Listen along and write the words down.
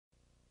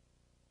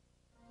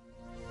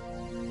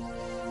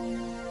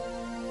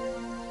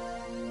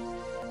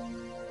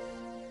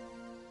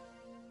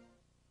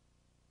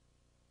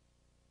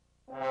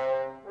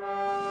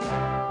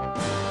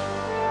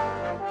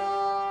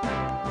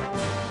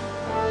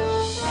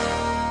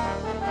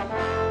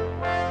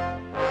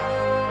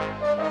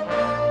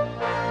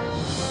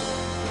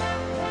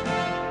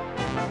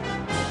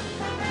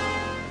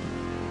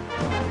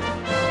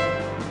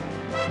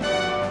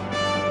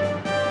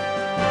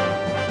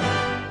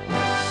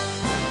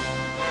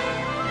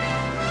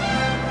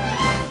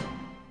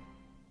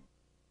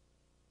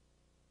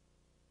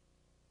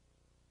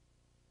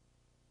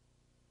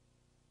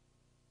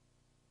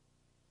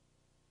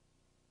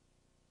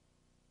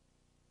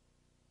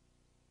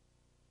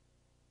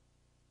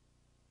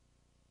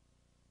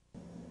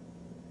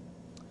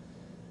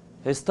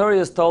A story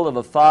is told of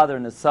a father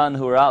and a son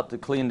who were out to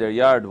clean their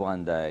yard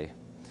one day.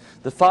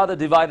 The father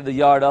divided the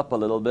yard up a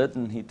little bit,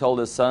 and he told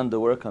his son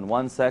to work on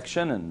one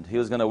section and he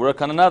was going to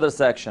work on another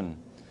section.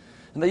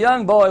 And the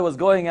young boy was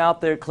going out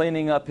there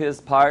cleaning up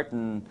his part,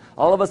 and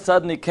all of a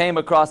sudden he came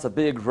across a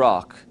big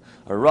rock,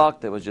 a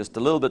rock that was just a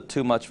little bit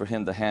too much for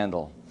him to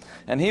handle.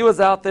 And he was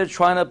out there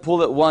trying to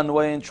pull it one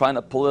way and trying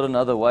to pull it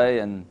another way,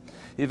 and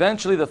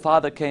eventually the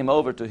father came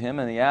over to him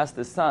and he asked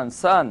his son,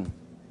 "Son,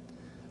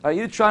 are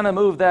you trying to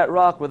move that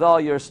rock with all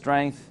your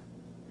strength?"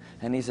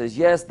 And he says,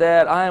 "Yes,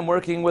 Dad, I am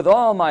working with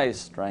all my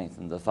strength."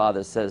 And the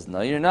father says,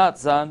 "No, you're not,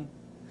 son."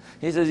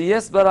 He says,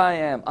 "Yes, but I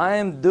am. I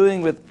am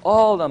doing with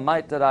all the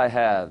might that I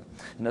have."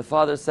 And the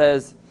father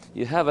says,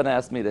 "You haven't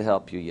asked me to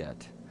help you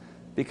yet,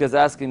 because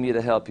asking me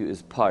to help you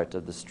is part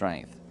of the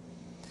strength."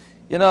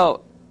 You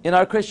know, in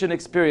our Christian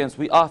experience,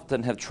 we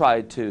often have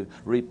tried to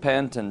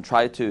repent and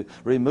try to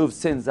remove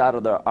sins out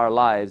of our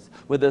lives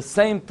with the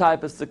same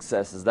type of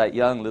success as that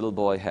young little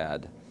boy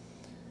had.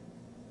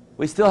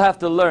 We still have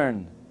to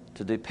learn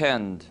to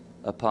depend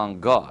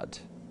upon God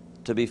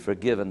to be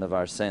forgiven of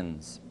our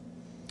sins.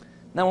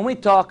 Now, when we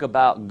talk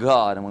about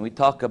God and when we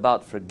talk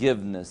about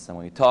forgiveness and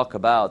when we talk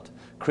about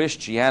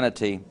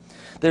Christianity,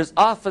 there's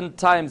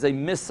oftentimes a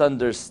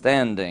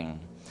misunderstanding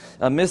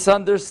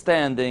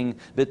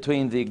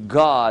between the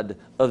God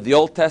of the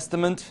Old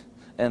Testament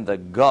and the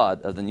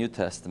God of the New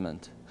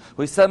Testament.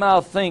 We somehow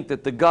think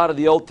that the God of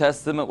the Old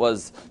Testament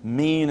was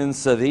mean and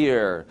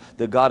severe.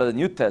 The God of the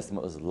New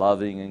Testament was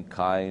loving and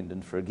kind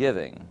and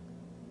forgiving.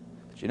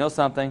 But you know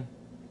something?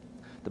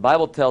 The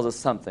Bible tells us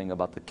something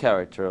about the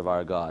character of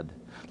our God.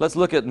 Let's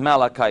look at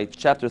Malachi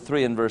chapter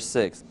 3 and verse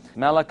 6.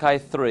 Malachi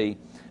 3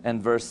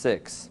 and verse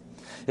 6.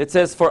 It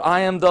says, "For I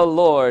am the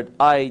Lord,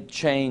 I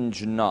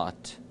change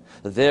not.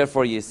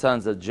 Therefore ye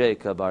sons of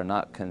Jacob are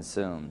not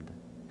consumed."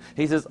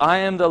 He says, "I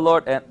am the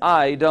Lord and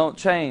I don't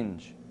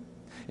change."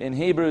 In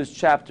Hebrews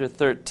chapter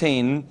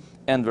 13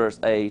 and verse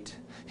 8,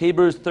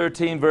 Hebrews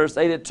 13 verse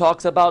 8, it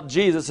talks about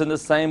Jesus in the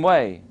same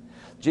way.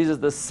 Jesus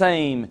the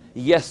same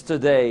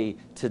yesterday,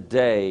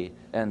 today,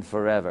 and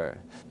forever.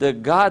 The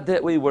God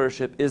that we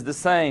worship is the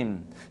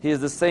same. He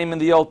is the same in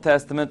the Old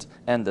Testament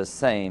and the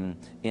same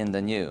in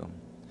the New.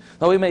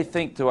 Now we may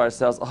think to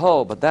ourselves,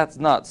 "Oh, but that's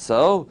not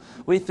so.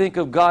 We think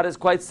of God as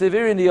quite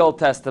severe in the Old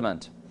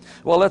Testament."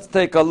 Well, let's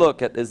take a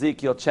look at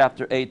Ezekiel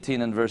chapter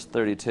 18 and verse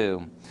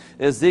 32.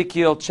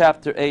 Ezekiel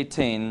chapter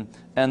 18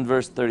 and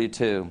verse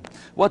 32.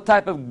 What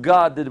type of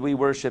God did we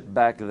worship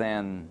back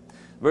then?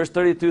 Verse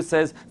 32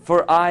 says,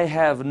 "For I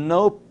have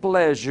no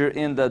pleasure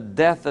in the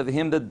death of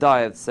him that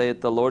dieth, saith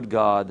the Lord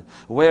God.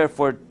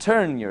 Wherefore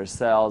turn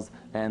yourselves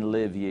and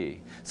live ye."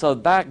 So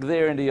back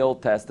there in the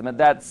Old Testament,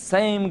 that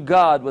same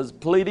God was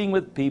pleading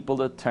with people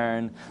to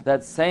turn.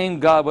 That same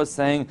God was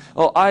saying,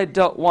 "Oh, I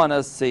don't want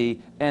to see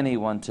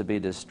anyone to be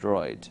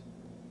destroyed."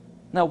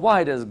 Now,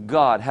 why does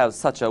God have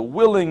such a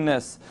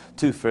willingness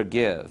to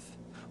forgive?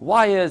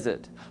 Why is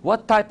it?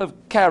 What type of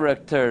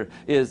character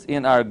is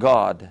in our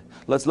God?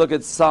 Let's look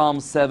at Psalm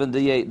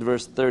 78,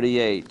 verse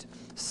 38.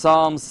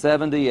 Psalm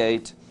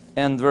 78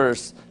 and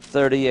verse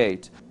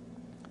 38.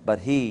 "But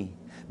he,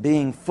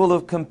 being full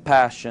of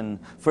compassion,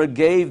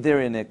 forgave their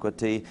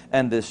iniquity,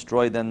 and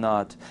destroyed them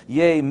not.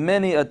 Yea,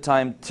 many a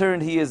time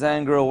turned he his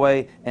anger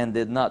away, and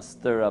did not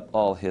stir up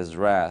all his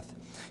wrath."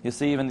 You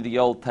see, even in the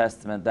Old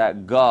Testament,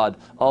 that God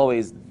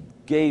always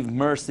gave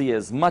mercy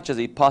as much as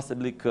he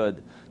possibly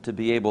could to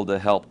be able to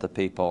help the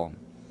people.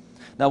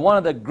 Now, one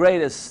of the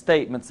greatest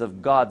statements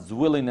of God's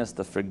willingness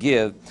to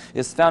forgive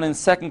is found in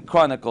 2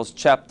 Chronicles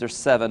chapter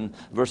 7,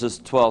 verses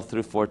 12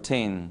 through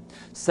 14.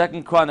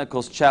 2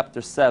 Chronicles chapter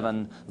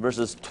 7,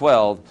 verses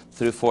 12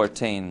 through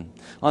 14.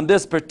 On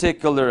this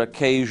particular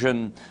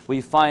occasion, we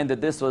find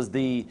that this was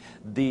the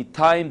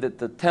time that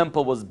the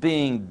temple was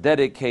being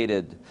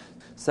dedicated.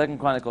 2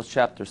 Chronicles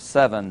chapter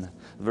 7,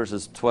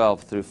 verses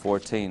 12 through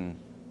 14.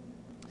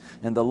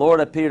 "And the Lord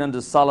appeared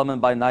unto Solomon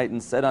by night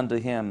and said unto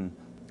him,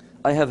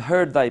 I have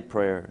heard thy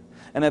prayer,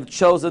 and have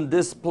chosen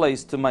this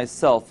place to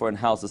myself for an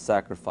house of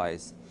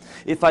sacrifice.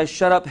 If I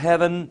shut up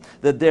heaven,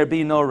 that there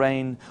be no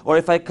rain, or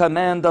if I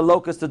command the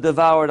locust to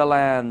devour the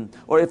land,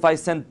 or if I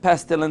send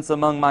pestilence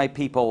among my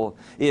people,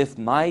 if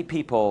my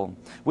people,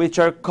 which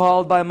are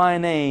called by my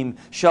name,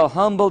 shall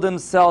humble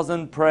themselves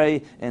and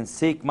pray, and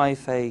seek my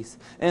face,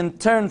 and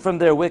turn from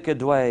their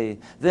wicked way,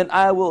 then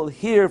I will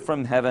hear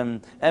from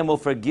heaven, and will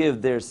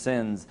forgive their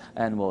sins,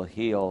 and will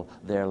heal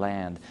their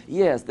land."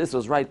 Yes, this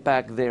was right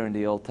back there in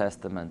the Old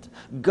Testament.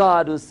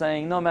 God was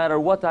saying, no matter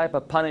what type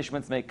of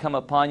punishments may come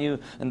upon you,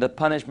 and the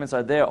punishments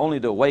are there only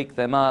to wake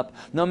them up,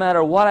 no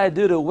matter what I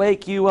do to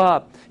wake you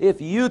up, if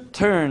you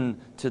turn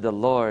to the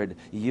Lord,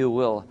 you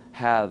will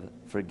have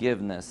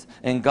forgiveness,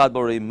 and God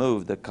will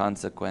remove the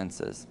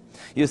consequences.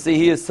 You see,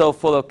 he is so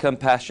full of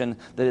compassion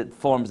that it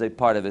forms a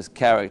part of his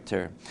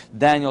character.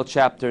 Daniel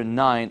chapter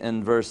 9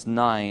 and verse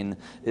 9,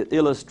 it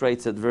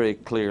illustrates it very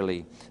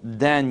clearly.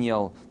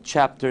 Daniel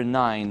chapter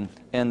 9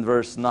 and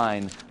verse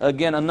 9.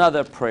 Again,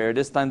 another prayer,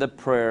 this time the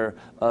prayer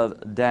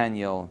of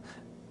Daniel.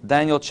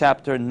 Daniel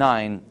chapter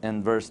 9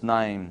 and verse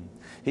 9.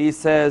 He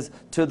says,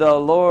 to the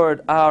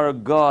Lord our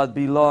God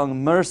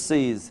belong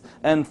mercies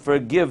and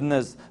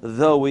forgiveness,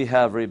 though we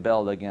have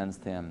rebelled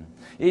against Him.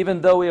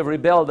 Even though we have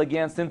rebelled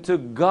against Him, to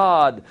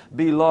God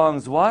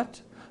belongs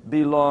what?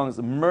 Belongs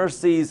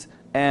mercies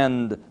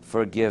and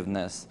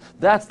forgiveness.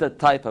 That's the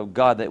type of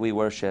God that we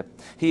worship.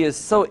 He is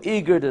so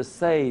eager to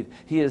save.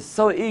 He is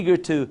so eager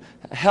to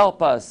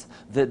help us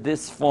that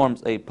this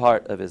forms a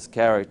part of His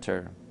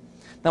character.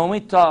 Now, when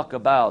we talk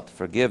about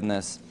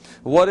forgiveness,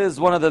 what is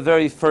one of the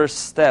very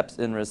first steps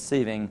in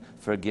receiving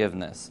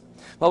forgiveness?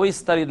 Well, we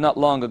studied not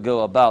long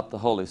ago about the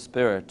Holy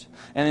Spirit.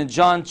 And in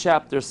John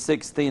chapter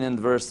 16 and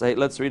verse 8,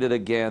 let's read it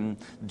again.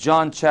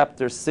 John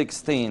chapter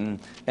 16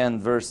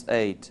 and verse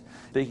 8.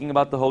 Speaking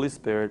about the Holy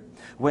Spirit,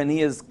 when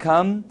He is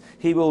come,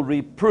 He will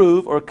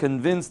reprove or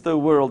convince the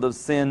world of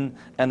sin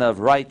and of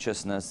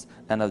righteousness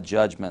and of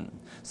judgment.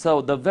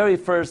 So the very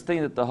first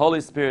thing that the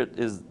Holy Spirit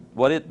is,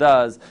 what it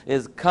does,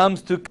 is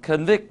comes to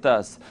convict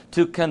us,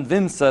 to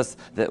convince us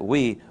that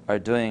we are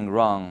doing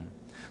wrong.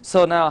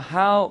 So now,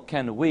 how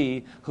can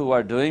we who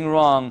are doing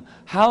wrong,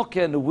 how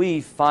can we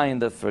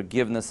find the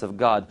forgiveness of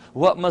God?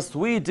 What must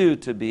we do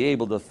to be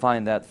able to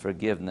find that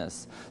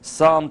forgiveness?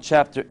 Psalm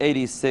chapter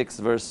 86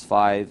 verse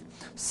 5.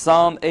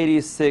 Psalm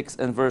 86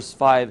 and verse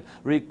 5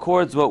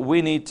 records what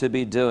we need to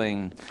be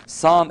doing.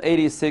 Psalm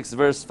 86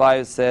 verse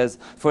 5 says,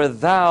 for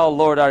Thou,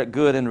 Lord, art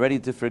good and ready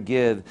to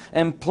forgive,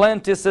 and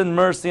plenteous in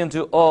mercy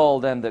unto all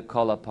them that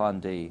call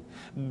upon Thee.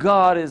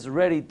 God is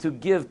ready to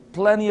give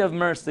plenty of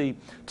mercy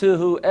to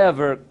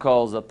whoever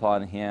calls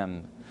upon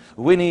Him.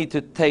 We need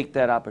to take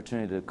that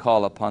opportunity to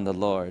call upon the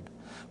Lord.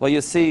 Well,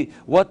 you see,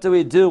 what do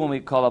we do when we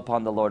call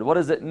upon the Lord? What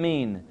does it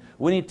mean?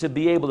 We need to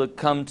be able to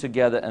come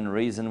together and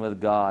reason with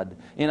God.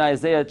 In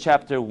Isaiah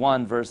chapter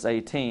 1 verse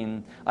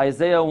 18,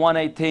 Isaiah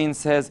 1:18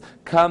 says,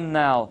 come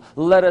now,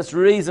 let us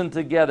reason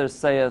together,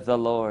 saith the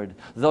Lord.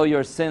 Though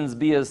your sins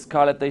be as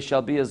scarlet, they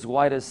shall be as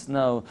white as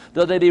snow.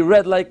 Though they be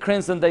red like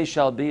crimson, they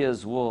shall be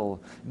as wool.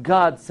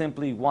 God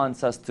simply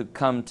wants us to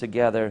come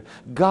together.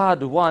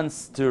 God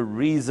wants to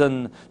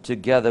reason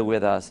together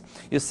with us.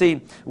 You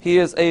see, He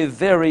is a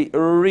very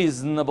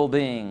reasonable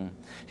being.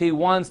 He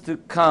wants to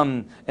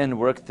come and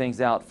work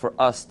things out for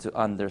us to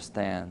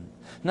understand.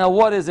 Now,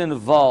 what is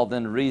involved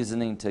in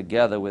reasoning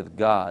together with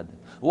God?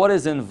 What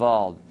is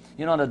involved?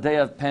 You know, on the day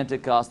of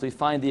Pentecost, we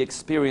find the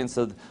experience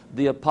of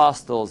the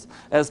apostles.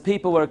 As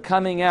people were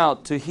coming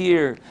out to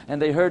hear,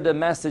 and they heard the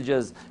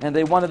messages, and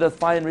they wanted to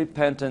find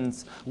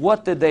repentance,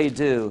 what did they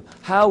do?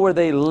 How were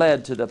they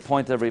led to the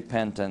point of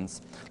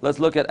repentance? Let's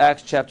look at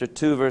Acts chapter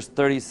 2, verse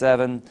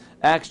 37.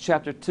 Acts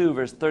chapter 2,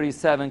 verse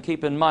 37.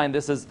 Keep in mind,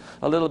 this is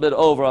a little bit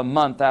over a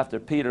month after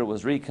Peter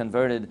was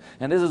reconverted.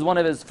 And this is one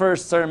of his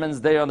first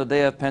sermons there on the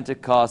day of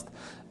Pentecost.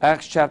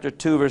 Acts chapter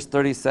 2, verse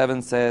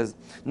 37 says,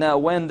 now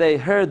when they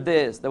heard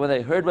this, when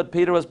they heard what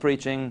Peter was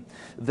preaching,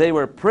 they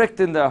were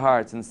pricked in their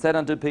hearts and said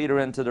unto Peter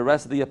and to the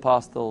rest of the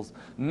apostles,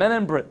 Men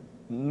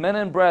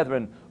and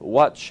brethren,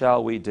 what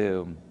shall we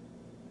do?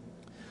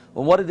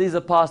 Well, what did these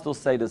apostles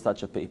say to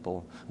such a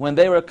people? When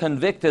they were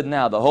convicted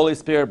now, the Holy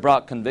Spirit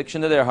brought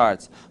conviction to their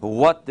hearts.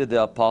 What did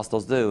the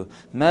apostles do?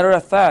 Matter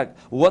of fact,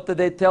 what did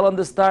they tell them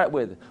to start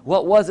with?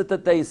 What was it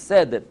that they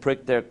said that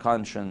pricked their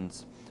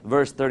conscience?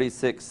 Verse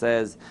 36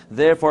 says,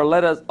 therefore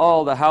let us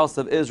all, the house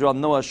of Israel,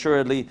 know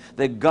assuredly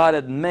that God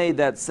had made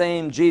that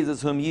same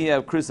Jesus whom ye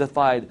have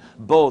crucified,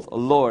 both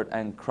Lord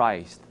and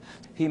Christ.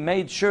 He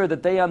made sure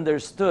that they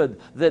understood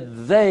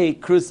that they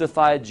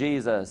crucified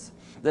Jesus,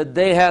 that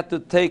they had to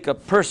take a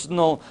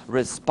personal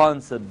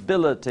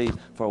responsibility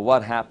for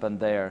what happened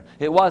there.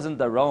 It wasn't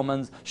the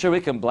Romans. Sure, we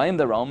can blame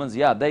the Romans.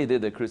 Yeah, they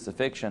did the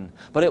crucifixion.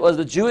 But it was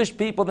the Jewish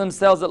people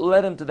themselves that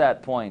led them to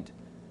that point.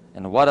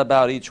 And what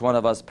about each one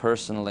of us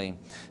personally?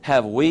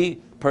 Have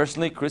we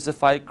personally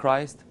crucified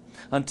Christ?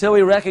 Until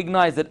we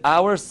recognize that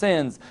our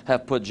sins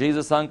have put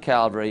Jesus on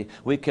Calvary,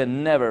 we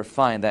can never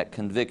find that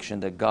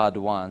conviction that God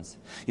wants.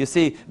 You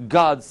see,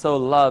 God so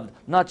loved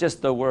not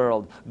just the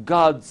world,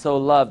 God so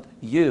loved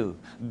you.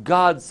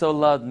 God so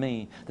loved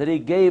me that He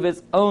gave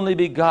His only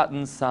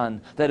begotten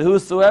Son, that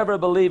whosoever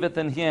believeth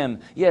in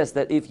Him, yes,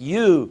 that if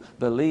you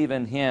believe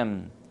in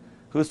Him,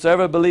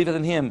 whosoever believeth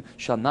in Him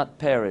shall not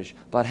perish,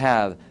 but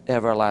have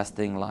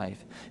everlasting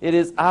life. It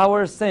is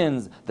our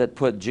sins that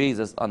put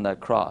Jesus on that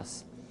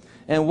cross.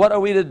 And what are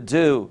we to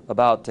do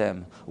about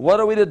them? What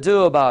are we to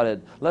do about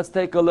it? Let's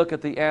take a look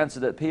at the answer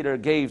that Peter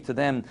gave to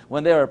them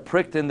when they were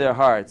pricked in their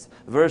hearts.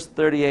 Verse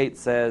 38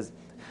 says,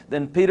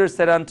 then Peter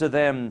said unto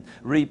them,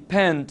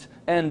 repent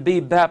and be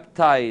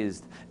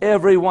baptized,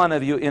 every one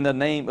of you, in the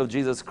name of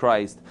Jesus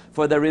Christ,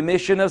 for the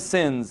remission of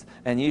sins,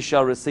 and ye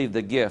shall receive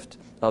the gift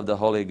of the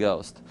Holy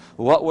Ghost.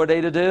 What were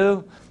they to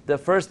do? The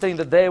first thing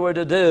that they were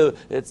to do,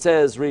 it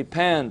says,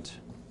 repent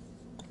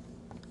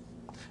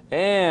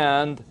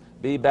and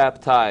be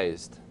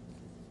baptized.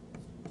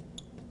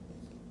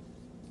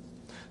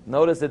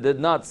 Notice it did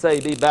not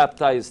say be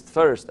baptized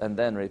first and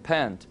then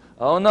repent.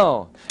 Oh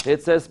no,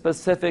 it says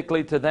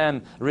specifically to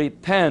them,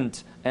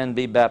 repent and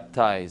be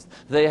baptized.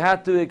 They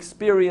had to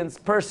experience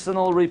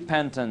personal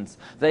repentance.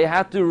 They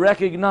had to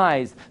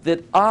recognize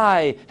that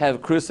I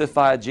have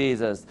crucified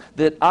Jesus,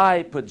 that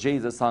I put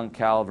Jesus on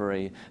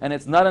Calvary. And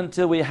it's not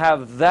until we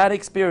have that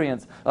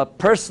experience, a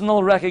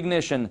personal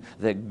recognition,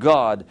 that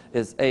God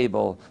is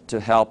able to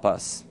help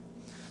us.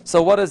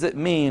 So what does it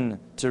mean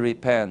to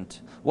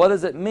repent? What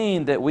does it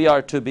mean that we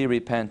are to be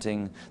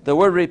repenting? The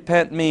word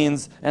repent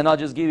means, and I'll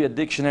just give you a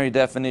dictionary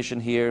definition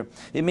here,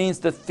 it means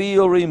to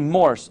feel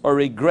remorse or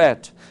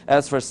regret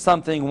as for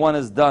something one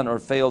has done or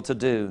failed to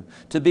do.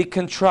 To be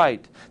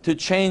contrite, to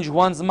change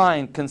one's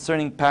mind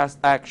concerning past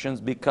actions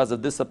because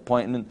of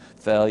disappointment,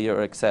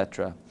 failure,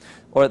 etc.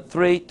 Or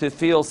 3, to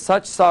feel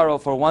such sorrow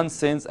for one's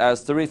sins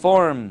as to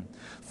reform.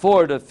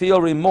 4, to feel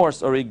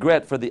remorse or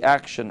regret for the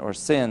action or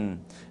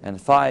sin.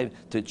 And 5,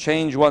 to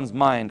change one's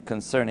mind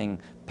concerning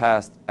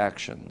past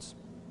actions.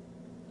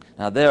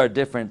 Now there are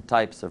different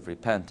types of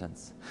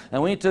repentance.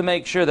 And we need to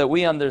make sure that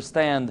we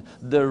understand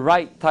the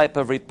right type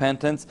of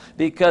repentance,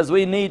 because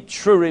we need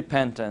true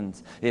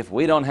repentance. If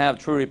we don't have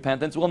true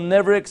repentance, we'll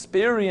never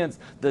experience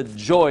the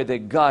joy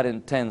that God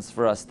intends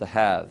for us to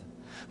have.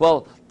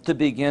 Well, to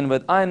begin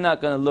with, I'm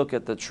not going to look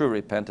at the true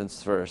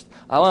repentance first.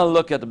 I want to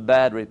look at the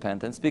bad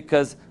repentance,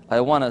 because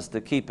I want us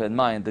to keep in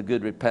mind the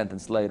good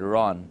repentance later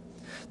on.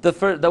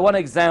 The one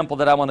example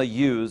that I want to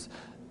use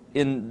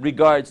in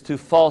regards to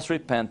false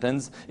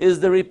repentance is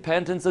the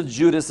repentance of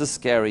Judas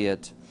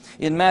Iscariot.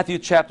 In Matthew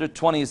chapter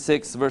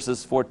 26,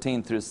 verses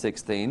 14 through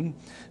 16,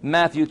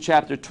 Matthew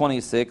chapter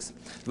 26,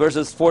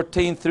 verses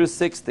 14 through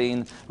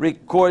 16,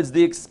 records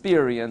the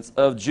experience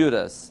of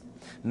Judas.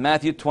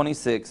 Matthew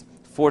 26,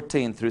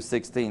 14 through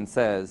 16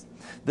 says,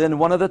 Then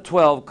one of the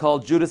 12,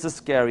 called Judas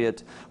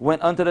Iscariot,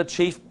 went unto the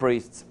chief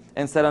priests,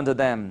 and said unto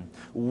them,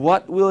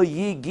 What will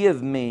ye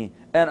give me,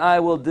 and I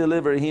will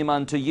deliver him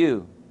unto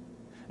you?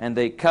 And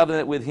they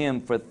covenanted with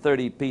him for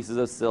 30 pieces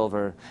of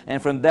silver.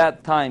 And from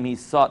that time he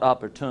sought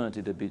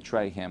opportunity to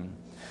betray him.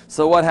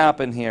 So what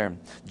happened here?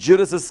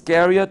 Judas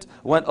Iscariot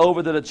went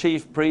over to the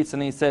chief priests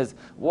and he says,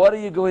 What are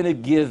you going to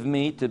give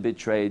me to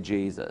betray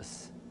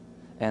Jesus?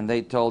 And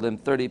they told him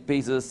 30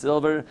 pieces of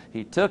silver.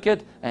 He took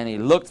it and he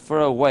looked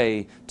for a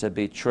way to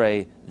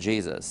betray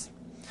Jesus.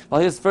 Well,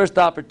 his first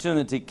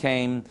opportunity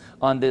came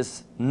on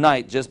this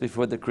night just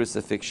before the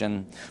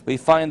crucifixion. We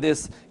find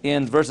this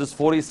in verses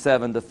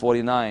 47 to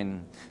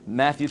 49.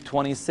 Matthew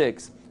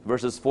 26,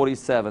 verses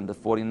 47 to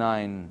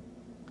 49.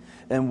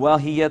 And while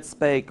he yet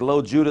spake,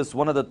 lo, Judas,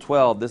 one of the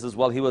 12, this is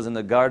while he was in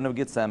the Garden of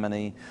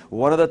Gethsemane,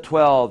 one of the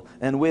 12,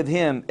 and with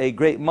him a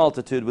great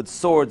multitude with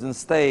swords and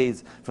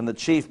staves from the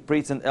chief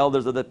priests and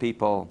elders of the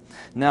people.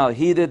 Now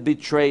he that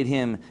betrayed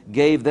him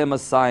gave them a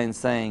sign,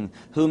 saying,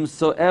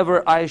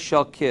 Whomsoever I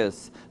shall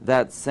kiss,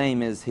 that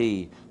same is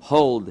he.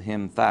 Hold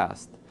him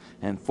fast.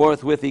 And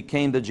forthwith he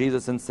came to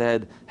Jesus and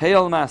said,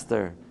 Hail,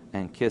 Master,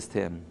 and kissed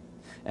him.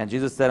 And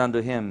Jesus said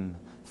unto him,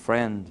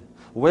 Friend,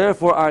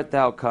 wherefore art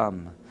thou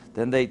come?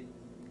 Then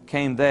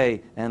came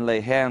they and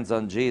laid hands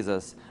on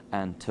Jesus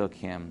and took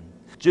him.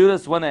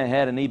 Judas went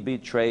ahead and he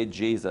betrayed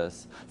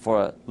Jesus for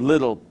a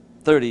little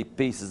 30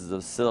 pieces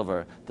of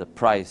silver, the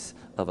price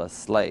of a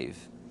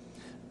slave.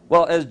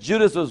 Well, as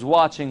Judas was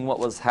watching what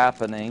was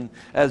happening,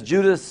 as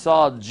Judas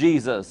saw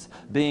Jesus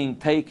being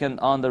taken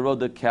on the road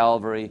to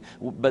Calvary,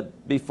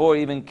 but before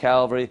even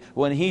Calvary,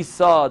 when he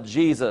saw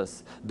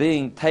Jesus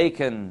being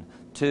taken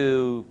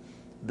to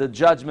the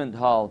judgment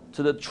hall,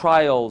 to the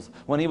trials,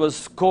 when he was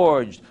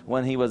scourged,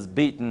 when he was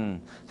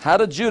beaten, how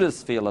did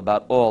Judas feel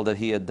about all that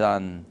he had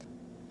done?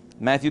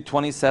 Matthew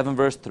 27,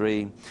 verse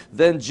 3,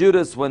 Then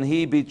Judas, when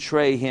he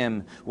betrayed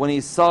him, when he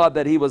saw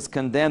that he was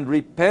condemned,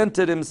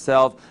 repented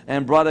himself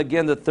and brought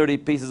again the 30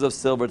 pieces of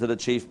silver to the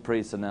chief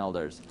priests and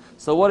elders.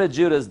 So what did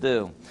Judas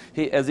do?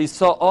 As he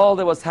saw all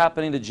that was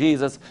happening to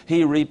Jesus,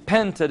 he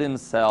repented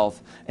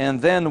himself. And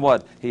then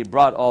what? He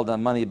brought all the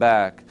money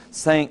back,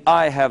 saying,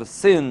 I have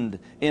sinned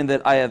in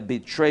that I have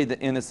betrayed the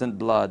innocent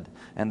blood.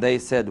 And they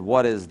said,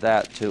 What is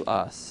that to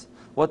us?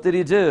 What did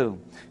he do?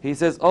 He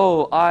says,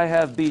 Oh, I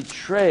have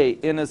betrayed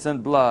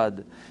innocent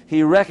blood.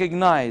 He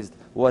recognized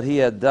what he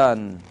had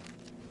done.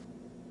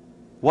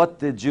 What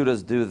did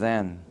Judas do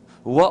then?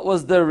 What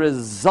was the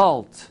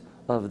result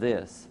of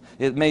this?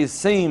 It may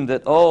seem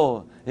that,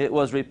 oh, it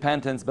was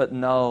repentance, but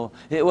no.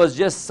 It was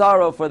just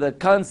sorrow for the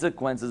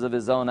consequences of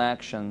his own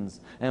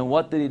actions. And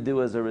what did he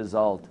do as a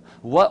result?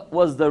 What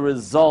was the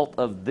result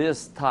of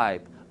this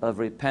type of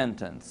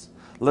repentance?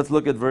 Let's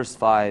look at verse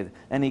 5.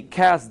 And he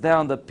cast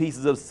down the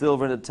pieces of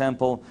silver in the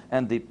temple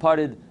and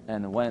departed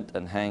and went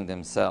and hanged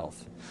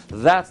himself.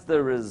 That's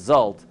the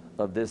result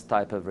of this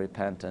type of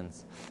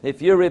repentance.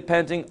 If you're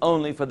repenting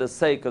only for the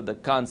sake of the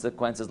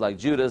consequences like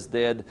Judas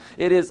did,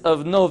 it is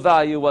of no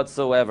value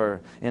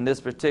whatsoever. In this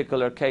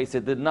particular case,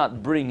 it did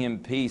not bring him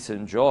peace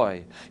and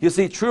joy. You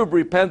see, true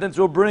repentance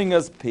will bring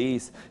us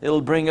peace. It'll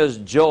bring us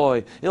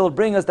joy. It'll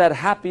bring us that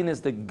happiness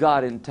that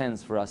God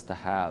intends for us to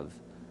have.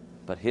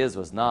 but his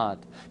was not.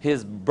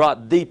 His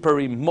brought deeper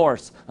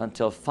remorse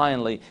until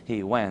finally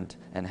he went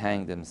and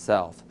hanged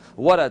himself.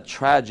 What a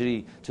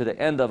tragedy to the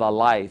end of a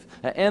life.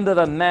 The end of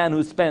a man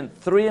who spent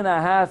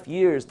 3.5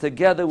 years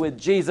together with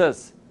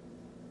Jesus.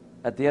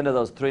 At the end of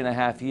those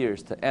 3.5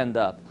 years to end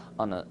up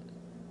on the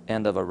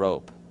end of a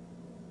rope.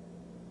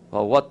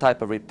 Well, what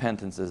type of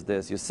repentance is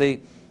this? You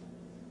see,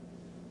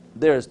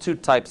 there's two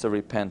types of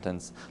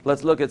repentance.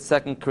 Let's look at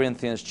 2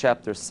 Corinthians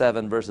chapter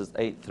 7, verses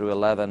 8 through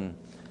 11.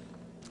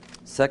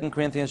 2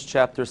 Corinthians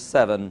chapter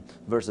 7,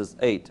 verses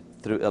 8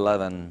 through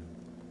 11.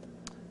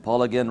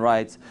 Paul again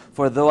writes,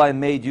 "For though I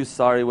made you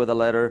sorry with a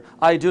letter,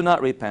 I do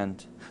not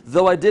repent.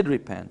 Though I did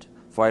repent,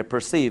 for I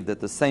perceived that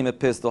the same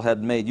epistle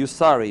had made you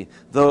sorry,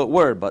 though it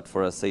were but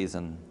for a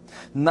season.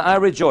 I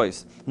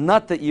rejoice,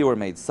 not that ye were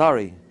made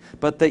sorry,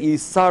 but that ye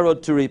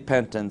sorrowed to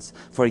repentance.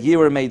 For ye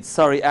were made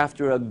sorry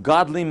after a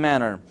godly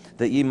manner,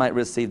 that ye might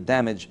receive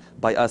damage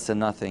by us in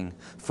nothing.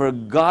 For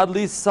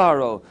godly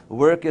sorrow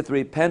worketh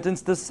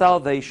repentance to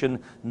salvation,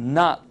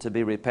 not to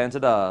be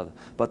repented of,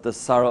 but the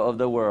sorrow of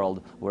the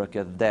world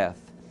worketh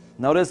death."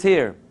 Notice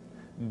here,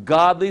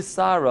 godly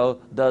sorrow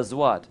does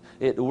what?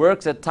 It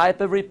works a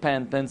type of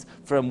repentance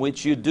from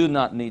which you do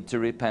not need to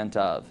repent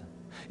of.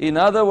 In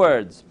other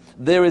words,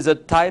 there is a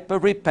type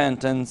of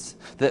repentance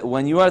that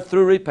when you are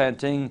through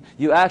repenting,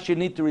 you actually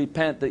need to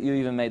repent that you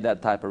even made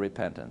that type of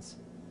repentance.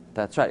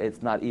 That's right,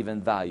 it's not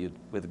even valued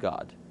with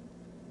God.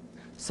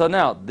 So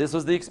now, this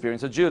was the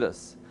experience of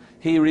Judas.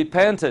 He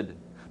repented,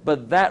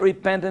 but that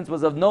repentance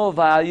was of no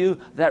value.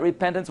 That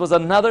repentance was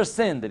another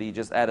sin that he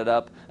just added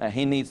up, and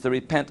he needs to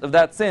repent of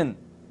that sin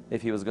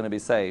if he was going to be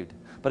saved.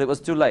 But it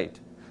was too late.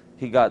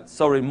 He got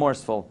so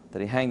remorseful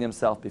that he hanged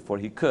himself before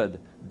he could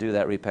do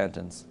that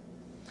repentance.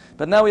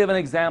 But now we have an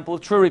example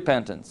of true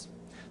repentance.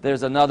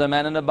 There's another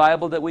man in the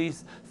Bible that we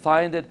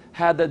find that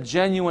had the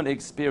genuine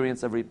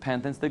experience of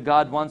repentance that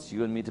God wants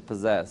you and me to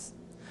possess.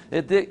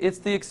 It's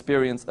the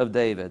experience of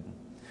David.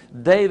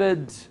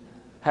 David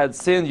had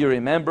sinned, you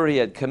remember, he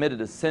had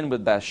committed a sin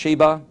with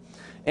Bathsheba,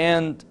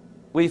 and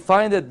we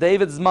find that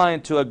David's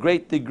mind to a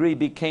great degree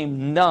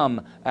became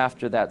numb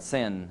after that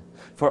sin.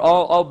 For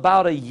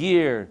about a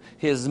year,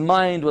 his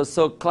mind was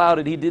so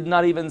clouded he did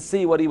not even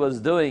see what he was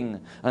doing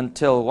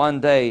until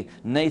one day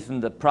Nathan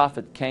the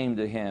prophet came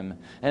to him.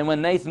 And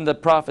when Nathan the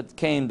prophet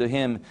came to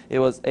him, it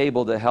was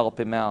able to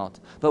help him out.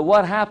 But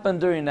what happened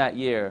during that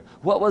year?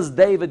 What was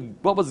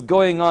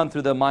going on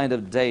through the mind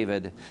of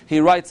David?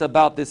 He writes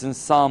about this in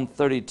Psalm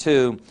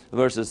 32,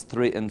 verses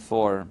 3 and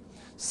 4.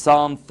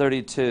 Psalm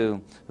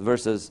 32,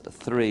 verses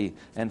 3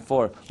 and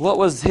 4. What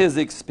was his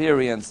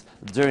experience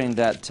during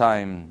that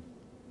time?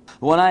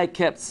 "When I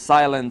kept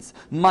silence,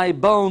 my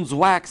bones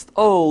waxed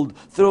old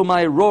through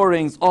my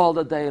roarings all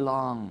the day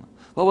long."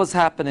 What was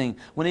happening?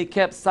 When he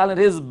kept silent,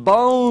 his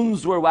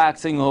bones were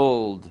waxing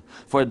old.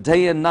 "For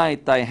day and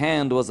night thy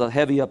hand was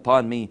heavy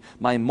upon me.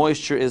 My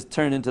moisture is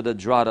turned into the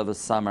drought of a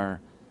summer."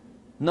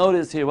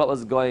 Notice here what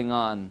was going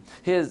on.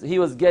 He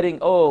was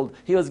getting old.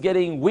 He was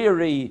getting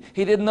weary.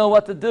 He didn't know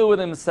what to do with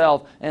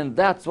himself. And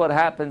that's what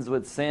happens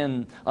with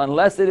sin.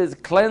 Unless it is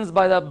cleansed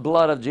by the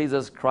blood of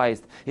Jesus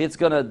Christ, it's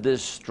going to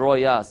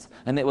destroy us.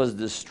 And it was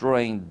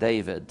destroying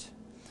David.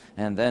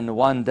 And then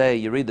one day,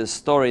 you read the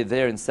story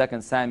there in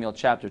 2 Samuel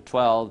chapter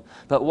 12.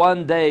 But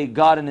one day,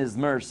 God in His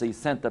mercy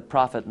sent the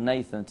prophet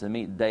Nathan to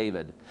meet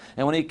David.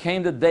 And when he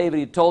came to David,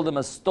 he told him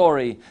a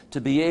story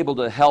to be able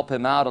to help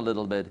him out a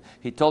little bit.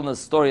 He told him a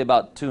story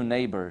about two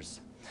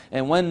neighbors.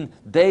 And when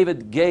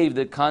David gave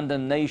the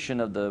condemnation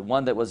of the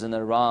one that was in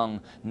the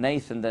wrong,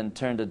 Nathan then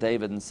turned to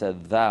David and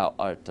said, "Thou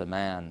art the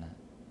man."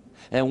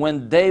 And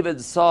when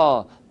David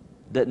saw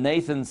that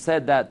Nathan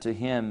said that to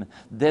him,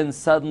 then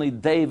suddenly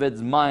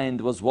David's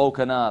mind was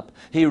woken up.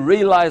 He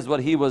realized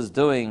what he was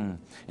doing.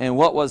 And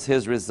what was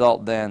his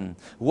result then?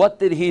 What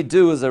did he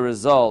do as a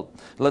result?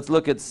 Let's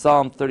look at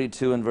Psalm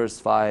 32 and verse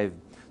 5.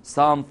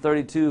 Psalm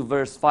 32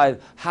 verse 5.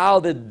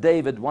 How did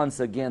David once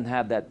again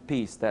have that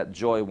peace, that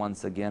joy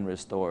once again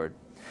restored?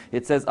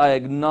 It says, "I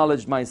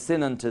acknowledge my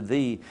sin unto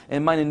thee,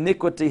 and mine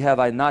iniquity have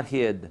I not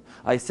hid.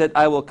 I said,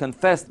 I will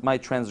confess my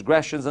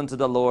transgressions unto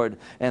the Lord,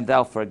 and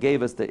thou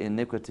forgavest the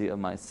iniquity of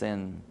my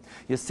sin."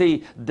 You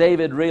see,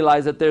 David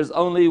realized that there's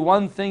only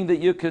one thing that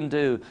you can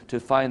do to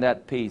find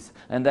that peace,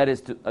 and that is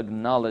to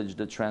acknowledge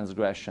the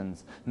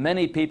transgressions.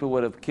 Many people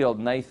would have killed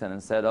Nathan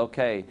and said,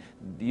 "Okay,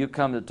 you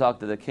come to talk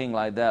to the king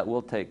like that,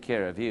 we'll take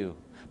care of you."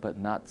 But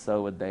not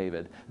so with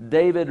David.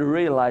 David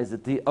realized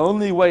that the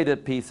only way to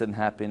peace and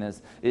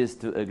happiness is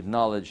to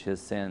acknowledge his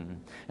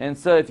sin. And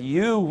so if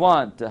you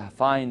want to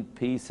find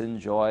peace and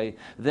joy,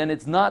 then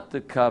it's not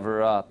to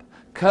cover up.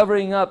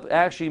 Covering up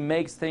actually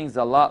makes things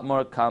a lot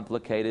more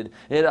complicated.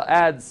 It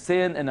adds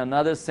sin and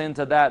another sin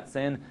to that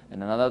sin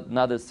and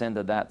another sin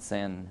to that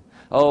sin.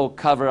 Oh,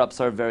 cover-ups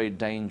are very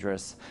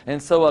dangerous.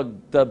 And so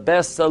the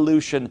best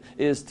solution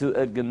is to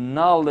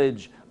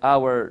acknowledge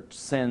our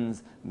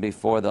sins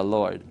before the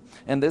Lord.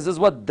 And this is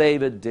what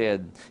David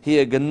did. He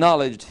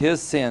acknowledged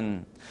his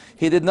sin.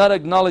 He did not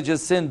acknowledge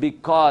his sin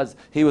because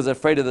he was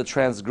afraid of the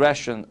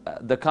transgression,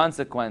 the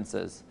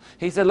consequences.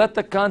 He said, "Let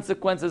the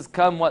consequences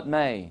come what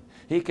may."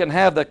 He can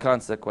have the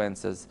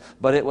consequences,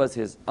 but it was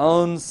his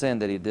own sin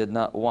that he did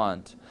not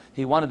want.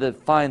 He wanted to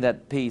find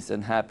that peace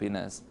and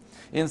happiness.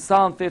 In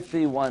Psalm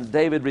 51,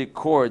 David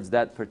records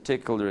that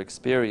particular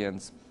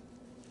experience.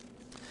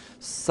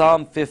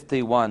 Psalm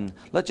 51.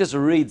 Let's just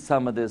read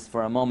some of this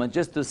for a moment,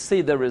 just to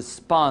see the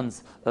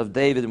response of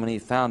David when he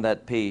found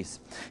that peace.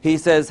 He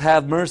says,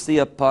 "Have mercy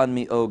upon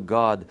me, O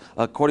God,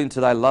 according to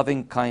thy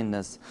loving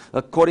kindness.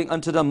 According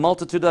unto the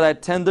multitude of thy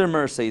tender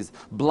mercies,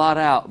 blot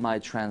out my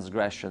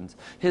transgressions."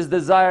 His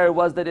desire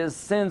was that his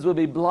sins would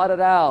be blotted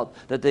out,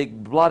 that they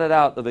blotted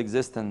out of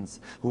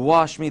existence.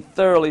 "Wash me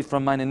thoroughly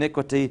from mine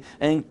iniquity,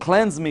 and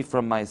cleanse me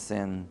from my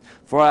sin.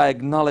 For I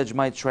acknowledge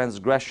my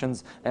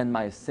transgressions, and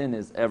my sin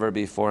is ever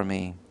before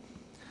me.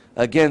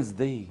 Against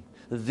thee,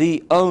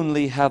 thee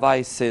only have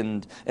I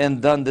sinned,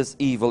 and done this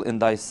evil in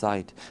thy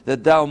sight,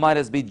 that thou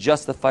mightest be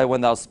justified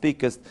when thou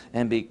speakest,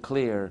 and be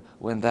clear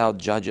when thou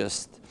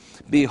judgest.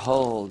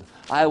 Behold,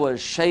 I was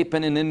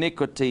shapen in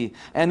iniquity,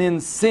 and in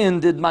sin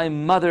did my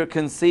mother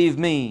conceive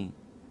me.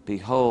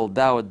 Behold,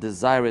 thou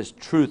desirest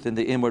truth in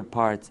the inward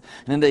parts,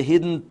 and in the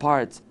hidden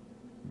parts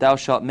thou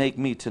shalt make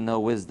me to know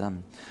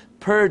wisdom.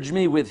 Purge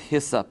me with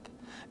hyssop,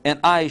 and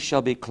I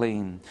shall be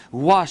clean.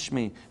 Wash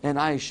me, and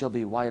I shall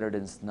be whiter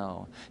than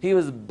snow." He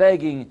was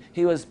begging,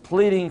 he was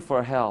pleading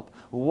for help.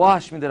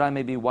 "Wash me that I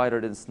may be whiter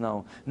than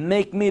snow.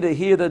 Make me to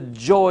hear the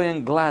joy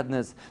and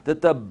gladness,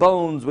 that the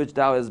bones which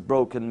thou hast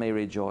broken may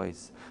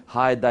rejoice.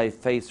 Hide thy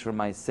face from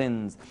my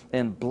sins,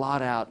 and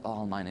blot out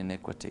all mine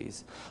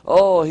iniquities."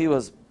 Oh, he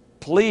was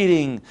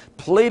pleading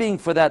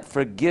for that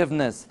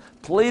forgiveness,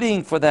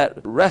 pleading for that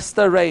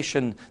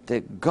restoration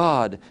that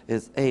God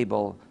is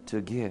able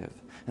to give.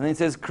 And then he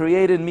says,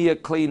 "Create in me a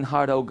clean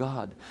heart, O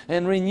God,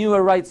 and renew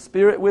a right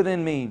spirit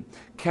within me.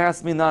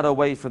 Cast me not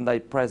away from thy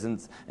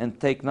presence, and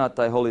take not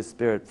thy Holy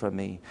Spirit from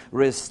me.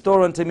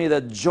 Restore unto me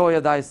the joy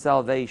of thy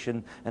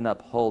salvation, and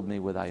uphold me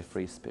with thy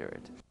free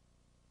spirit."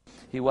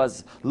 He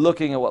was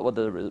looking at what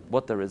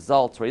the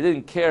results were. He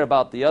didn't care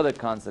about the other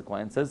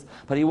consequences,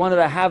 but he wanted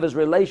to have his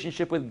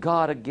relationship with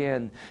God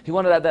again. He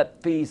wanted to have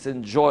that peace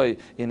and joy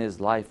in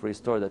his life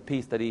restored, the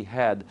peace that he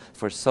had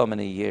for so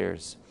many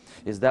years.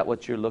 Is that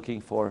what you're looking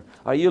for?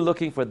 Are you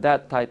looking for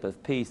that type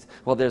of peace?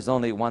 Well, there's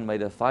only one way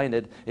to find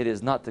it. It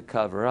is not to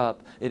cover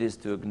up. It is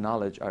to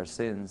acknowledge our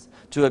sins.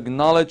 To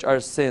acknowledge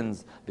our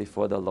sins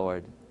before the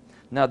Lord.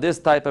 Now, this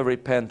type of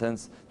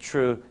repentance,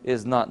 true,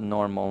 is not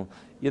normal.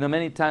 You know,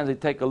 many times we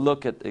take a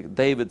look at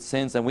David's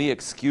sins and we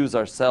excuse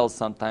ourselves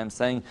sometimes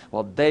saying,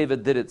 well,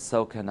 David did it,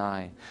 so can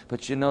I.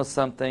 But you know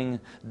something?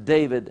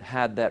 David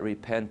had that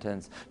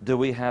repentance. Do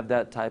we have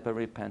that type of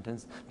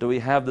repentance? Do we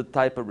have the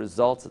type of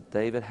results that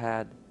David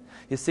had?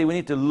 You see, we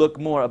need to look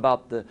more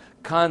about the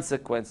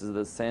consequences of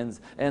the sins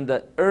and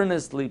the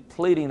earnestly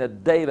pleading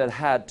that David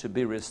had to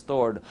be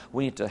restored.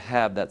 We need to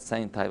have that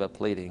same type of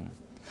pleading.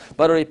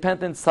 But a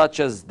repentance such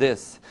as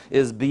this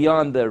is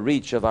beyond the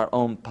reach of our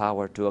own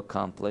power to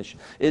accomplish.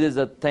 It is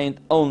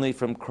attained only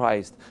from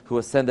Christ, who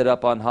ascended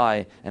up on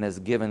high and has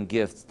given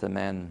gifts to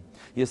men.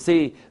 You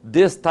see,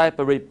 this type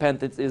of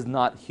repentance is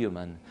not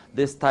human.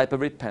 This type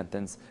of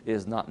repentance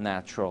is not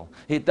natural.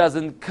 It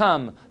doesn't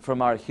come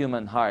from our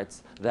human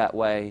hearts that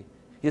way.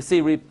 You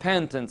see,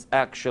 repentance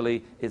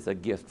actually is a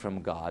gift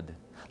from God.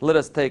 Let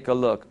us take a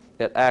look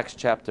at Acts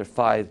chapter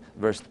 5,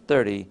 verse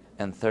 30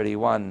 and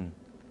 31.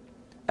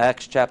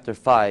 Acts chapter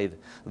 5,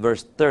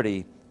 verse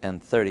 30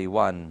 and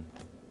 31.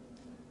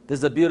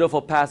 There's a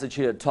beautiful passage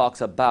here that talks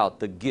about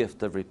the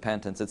gift of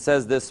repentance. It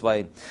says this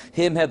way,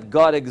 "Him hath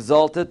God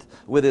exalted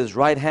with his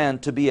right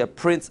hand to be a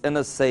prince and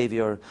a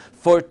savior,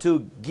 for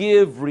to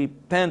give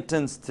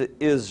repentance to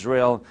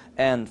Israel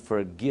and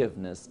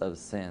forgiveness of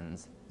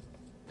sins."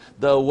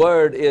 The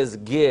word is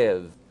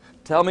give.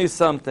 Tell me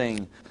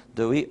something.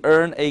 Do we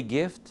earn a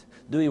gift?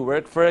 Do we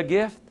work for a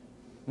gift?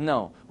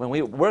 No. When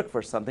we work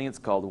for something, it's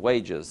called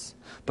wages.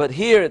 But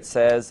here it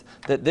says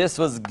that this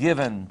was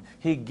given.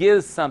 He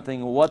gives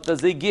something. What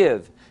does he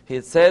give?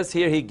 It says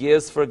here he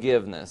gives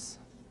forgiveness.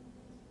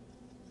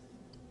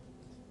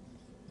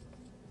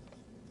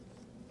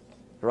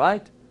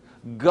 Right?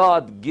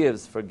 God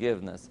gives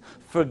forgiveness.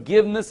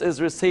 Forgiveness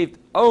is received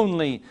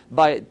only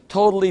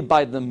totally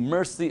by the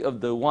mercy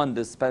of the one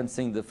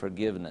dispensing the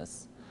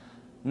forgiveness.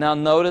 Now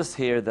notice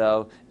here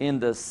though, in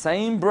the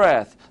same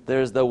breath,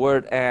 there's the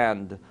word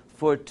 "and."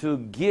 For to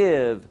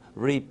give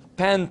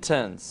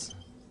repentance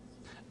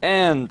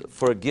and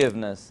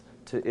forgiveness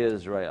to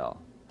Israel.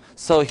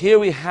 So here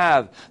we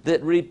have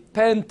that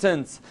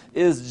repentance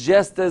is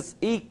just as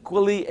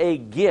equally a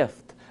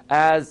gift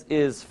as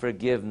is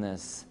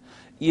forgiveness.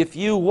 If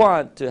you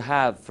want to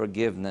have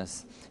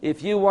forgiveness,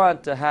 if you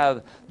want to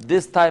have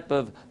this type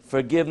of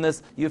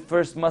forgiveness, you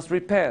first must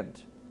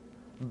repent.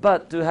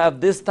 But to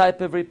have this type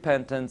of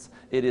repentance,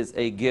 it is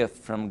a gift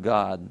from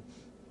God.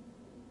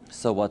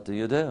 So what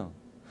do?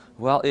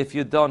 Well, if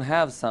you don't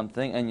have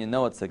something and you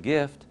know it's a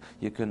gift,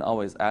 you can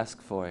always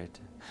ask for it.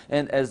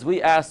 And as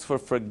we ask for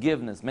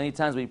forgiveness, many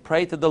times we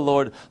pray to the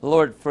Lord,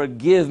 "Lord,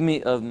 forgive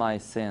me of my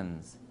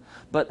sins."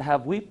 But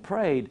have we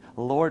prayed,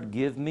 "Lord,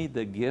 give me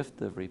the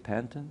gift of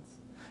repentance"?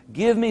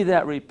 Give me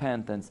that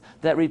repentance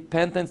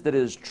that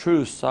is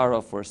true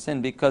sorrow for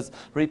sin, because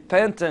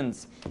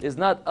repentance is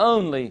not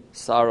only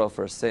sorrow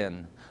for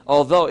sin,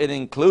 although it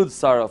includes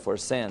sorrow for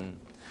sin,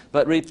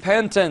 but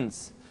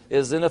repentance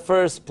is in the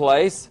first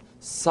place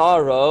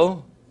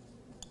sorrow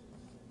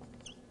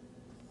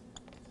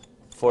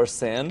for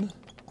sin.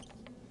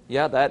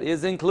 Yeah, that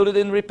is included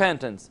in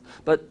repentance.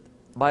 But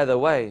by the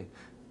way,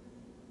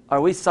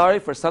 are we sorry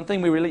for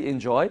something we really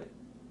enjoyed?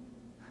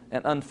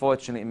 And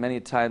unfortunately, many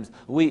times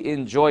we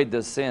enjoyed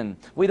the sin.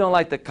 We don't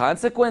like the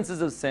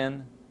consequences of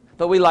sin,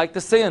 but we like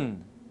the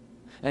sin.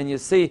 And you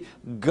see,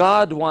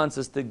 God wants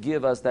us to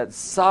give us that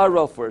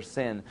sorrow for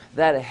sin,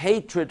 that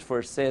hatred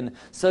for sin,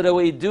 so that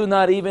we do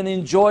not even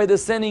enjoy the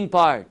sinning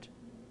part.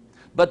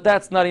 But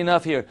that's not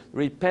enough here.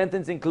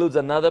 Repentance includes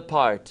another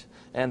part,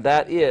 and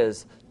that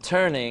is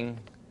turning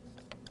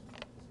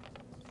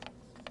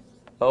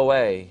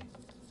away.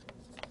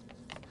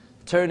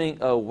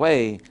 Turning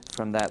away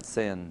from that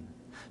sin.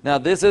 Now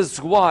this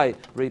is why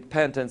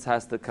repentance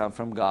has to come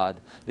from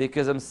God.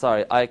 Because I'm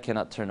sorry, I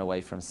cannot turn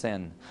away from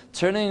sin.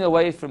 Turning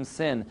away from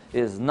sin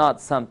is not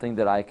something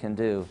that I can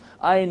do.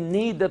 I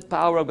need the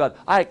power of God.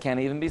 I can't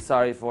even be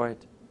sorry for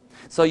it.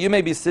 So you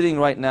may be sitting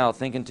right now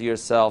thinking to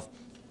yourself,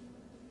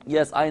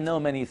 yes, I know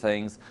many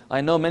things.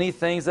 I know many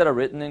things that are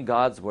written in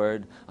God's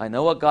Word. I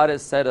know what God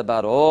has said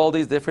about all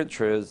these different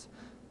truths.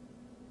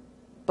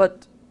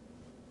 But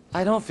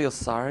I don't feel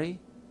sorry.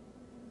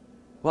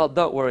 Well,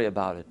 don't worry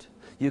about it.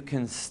 You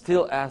can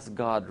still ask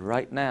God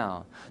right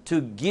now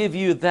to give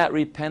you that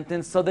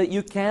repentance so that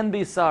you can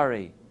be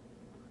sorry.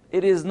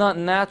 It is not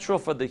natural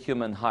for the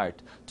human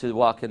heart to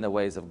walk in the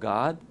ways of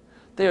God.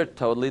 They are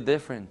totally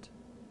different.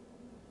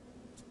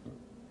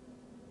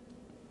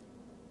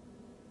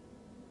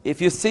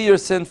 If you see your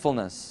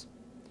sinfulness,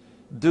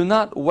 do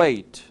not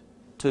wait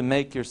to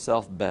make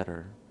yourself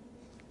better.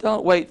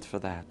 Don't wait for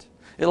that.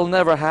 It'll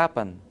never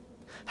happen.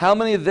 How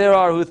many there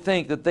are who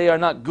think that they are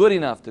not good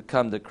enough to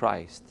come to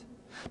Christ?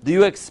 Do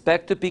you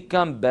expect to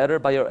become better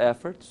by your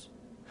efforts?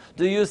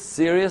 Do you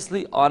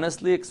seriously,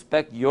 honestly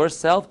expect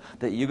yourself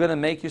that you're going to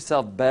make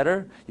yourself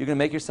better, you're going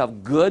to make yourself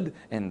good,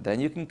 and then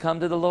you can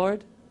come to the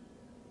Lord?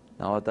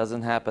 No, it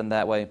doesn't happen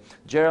that way.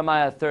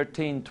 Jeremiah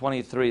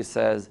 13:23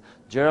 says,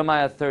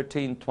 Jeremiah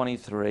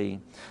 13:23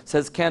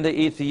 says, can the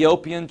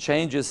Ethiopian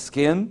change his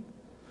skin,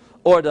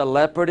 or the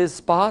leopard his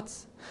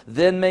spots?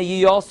 Then may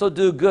ye also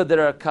do good that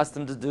are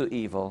accustomed to do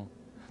evil.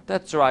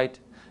 That's right.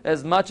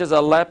 As much as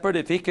a leopard,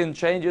 if he can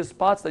change his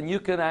spots, then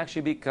you can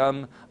actually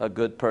become a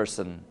good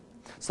person.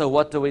 So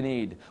what do we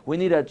need? We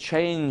need a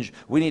change.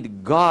 We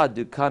need God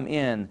to come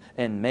in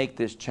and make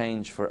this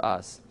change for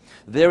us.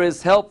 There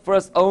is help for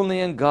us only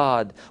in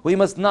God. We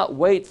must not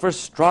wait for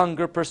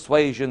stronger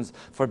persuasions,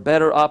 for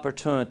better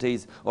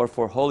opportunities, or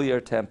for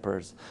holier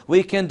tempers.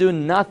 We can do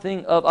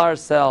nothing of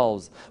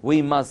ourselves.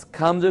 We must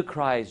come to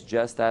Christ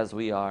just as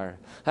we are.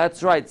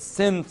 That's right,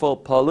 sinful,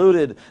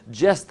 polluted,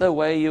 just the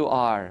way you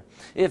are.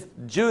 If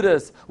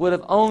Judas would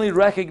have only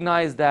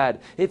recognized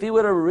that, if he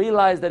would have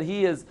realized that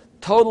he is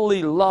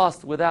totally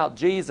lost without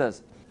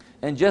Jesus,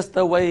 and just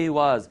the way he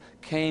was,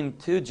 came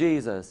to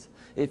Jesus,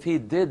 if he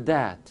did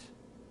that,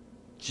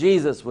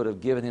 Jesus would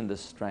have given him the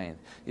strength.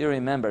 You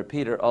remember,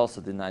 Peter also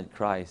denied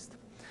Christ.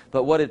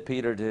 But what did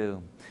Peter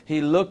do?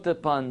 He looked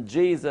upon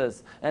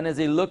Jesus, and as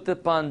he looked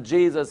upon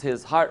Jesus,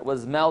 his heart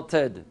was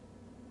melted,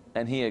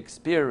 and he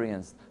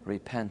experienced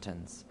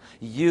repentance.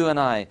 You and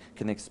I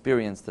can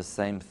experience the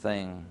same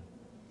thing.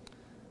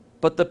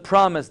 But the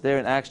promise there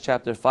in Acts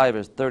chapter 5,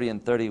 verse 30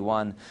 and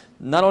 31,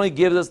 not only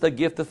gives us the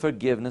gift of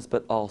forgiveness,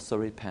 but also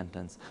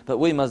repentance. But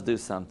we must do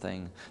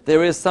something.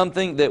 There is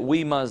something that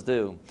we must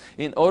do.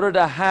 In order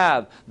to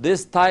have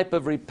this type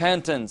of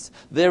repentance,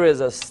 there is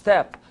a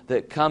step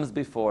that comes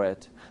before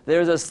it. There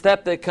is a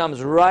step that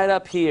comes right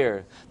up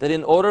here, that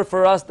in order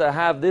for us to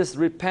have this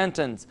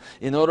repentance,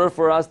 in order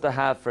for us to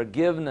have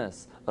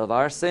forgiveness of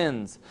our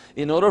sins,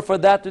 in order for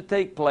that to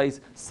take place,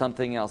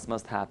 something else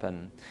must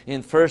happen.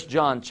 In 1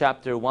 John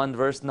chapter 1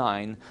 verse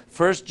 9,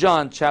 1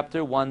 John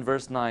chapter 1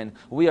 verse 9,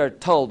 we are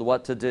told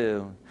what to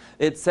do.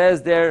 It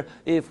says there,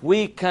 if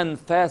we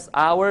confess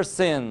our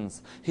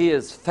sins, He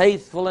is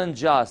faithful and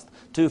just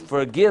to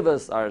forgive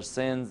us our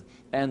sins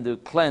and to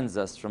cleanse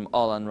us from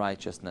all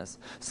unrighteousness.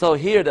 So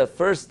here the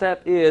first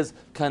step is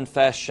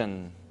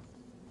confession.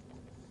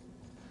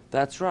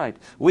 That's right.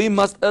 We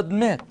must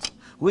admit.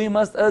 We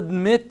must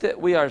admit that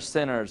we are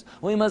sinners.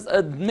 We must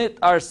admit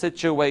our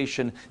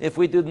situation. If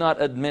we do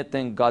not admit,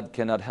 then God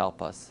cannot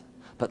help us.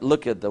 But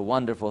look at the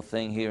wonderful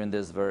thing here in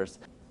this verse.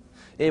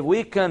 If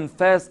we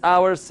confess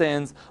our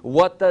sins,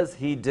 what does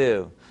He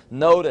do?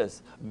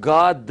 Notice,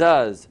 God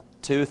does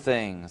two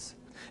things.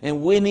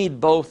 And we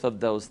need both of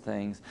those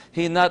things.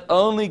 He not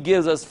only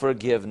gives us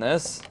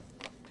forgiveness.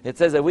 It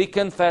says that we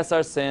confess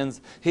our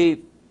sins.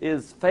 He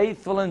is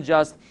faithful and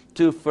just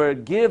to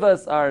forgive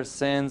us our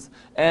sins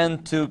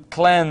and to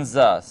cleanse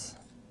us.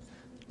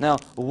 Now,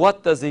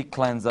 what does He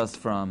cleanse us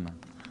from?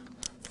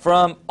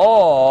 From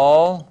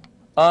all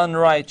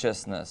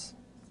unrighteousness.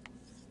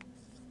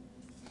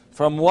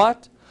 From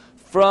what?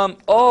 From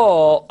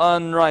all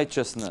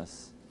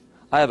unrighteousness.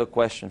 I have a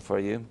question for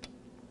you.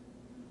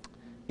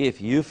 If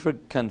you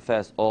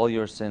confess all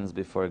your sins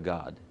before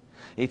God,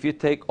 if you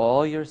take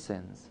all your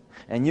sins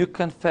and you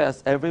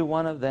confess every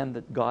one of them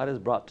that God has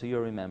brought to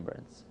your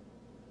remembrance,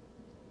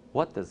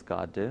 what does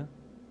God do?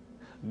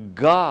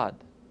 God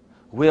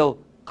will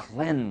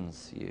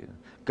cleanse you.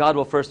 God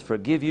will first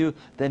forgive you,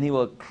 then He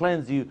will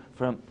cleanse you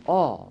from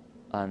all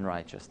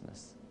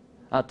unrighteousness.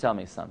 Now tell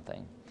me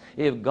something.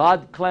 If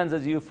God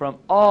cleanses you from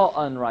all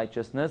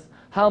unrighteousness,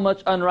 how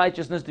much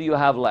unrighteousness do you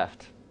have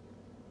left?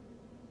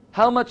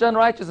 How much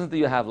unrighteousness do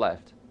you have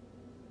left?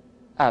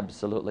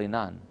 Absolutely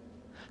none.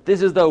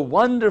 This is the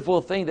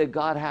wonderful thing that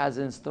God has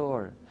in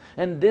store.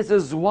 And this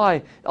is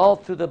why all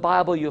through the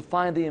Bible you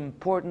find the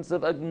importance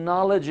of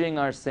acknowledging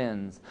our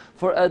sins,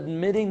 for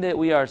admitting that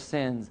we are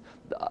sinners,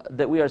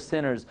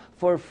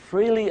 for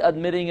freely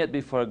admitting it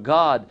before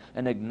God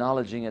and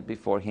acknowledging it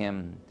before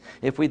Him.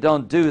 If we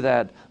don't do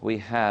that, we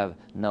have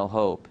no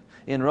hope.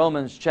 In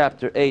Romans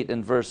chapter 8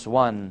 and verse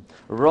 1,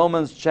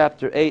 Romans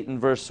chapter 8 and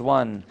verse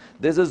 1,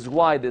 this is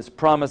why this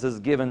promise is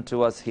given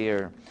to us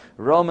here.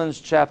 Romans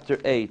chapter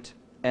 8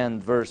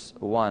 and verse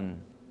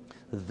 1.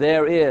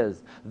 There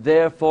is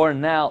therefore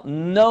now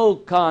no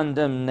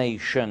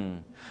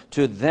condemnation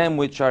to them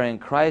which are in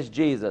Christ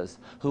Jesus,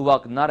 who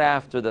walk not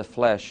after the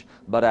flesh,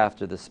 but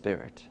after the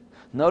Spirit.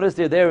 Notice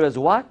there is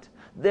what?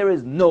 There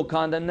is no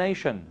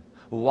condemnation.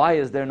 Why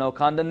is there no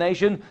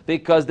condemnation?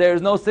 Because there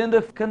is no sin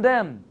to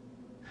condemn.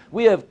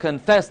 We have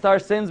confessed our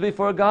sins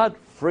before God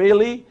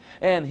freely,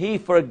 and He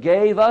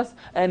forgave us,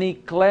 and He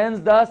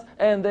cleansed us,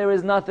 and there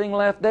is nothing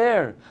left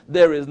there.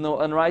 There is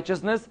no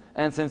unrighteousness,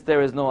 and since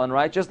there is no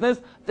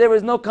unrighteousness, there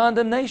is no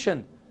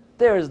condemnation.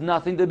 There is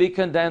nothing to be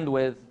condemned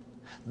with.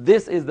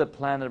 This is the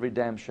plan of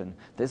redemption.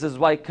 This is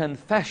why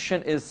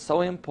confession is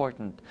so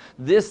important.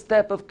 This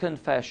step of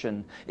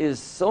confession is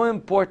so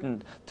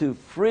important, to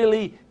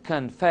freely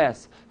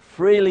confess,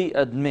 freely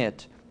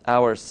admit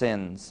our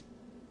sins.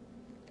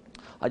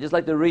 I'd just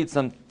like to read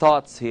some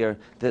thoughts here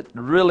that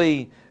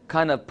really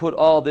kind of put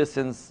all this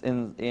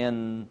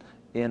in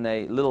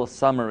a little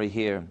summary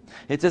here.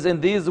 It says,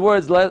 in these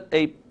words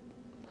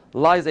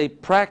lies a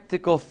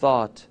practical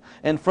thought,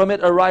 and from it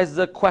arises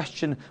a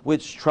question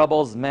which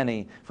troubles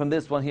many. From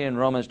this one here in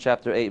Romans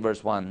chapter 8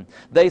 verse 1.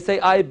 They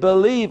say, I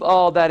believe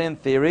all that in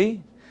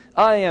theory.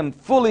 I am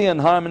fully in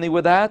harmony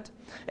with that.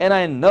 And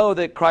I know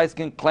that Christ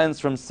can cleanse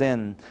from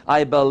sin.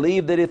 I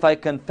believe that if I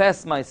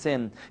confess my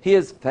sin, He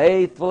is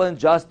faithful and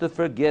just to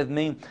forgive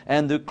me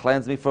and to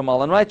cleanse me from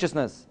all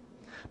unrighteousness.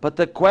 But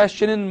the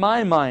question in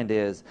my mind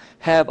is,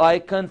 have I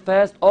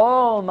confessed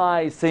all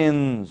my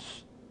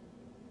sins?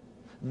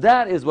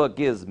 That is what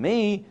gives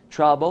me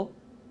trouble.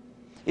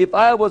 If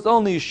I was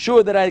only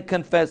sure that I had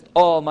confessed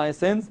all my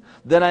sins,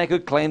 then I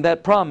could claim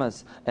that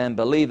promise and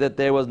believe that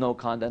there was no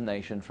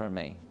condemnation for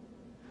me.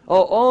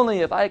 Oh, only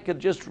if I could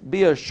just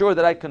be assured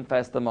that I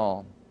confessed them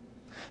all.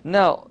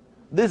 Now,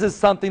 this is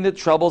something that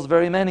troubles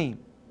very many.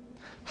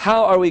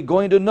 How are we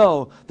going to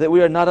know that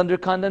we are not under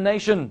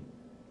condemnation?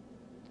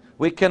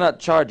 We cannot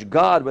charge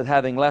God with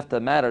having left a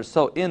matter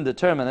so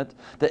indeterminate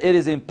that it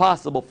is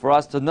impossible for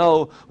us to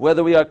know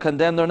whether we are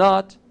condemned or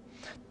not.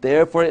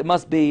 Therefore, it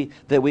must be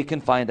that we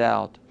can find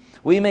out.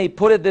 We may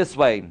put it this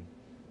way.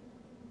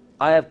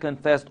 I have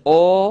confessed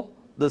all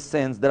the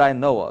sins that I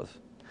know of.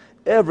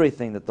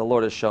 Everything that the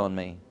Lord has shown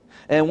me.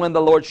 And when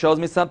the Lord shows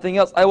me something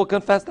else, I will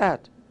confess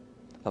that.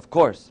 Of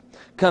course,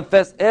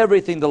 confess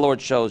everything the Lord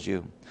shows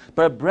you.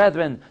 But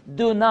brethren,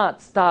 do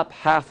not stop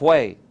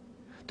halfway.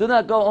 Do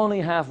not go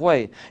only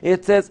halfway.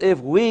 It says,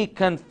 if we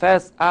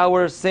confess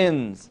our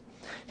sins,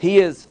 He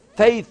is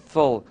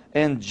faithful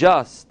and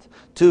just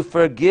to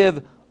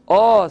forgive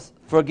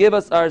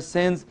us our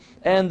sins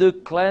and to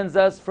cleanse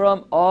us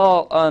from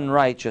all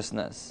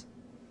unrighteousness.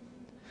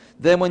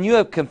 Then when you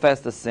have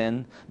confessed a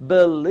sin,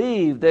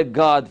 believe that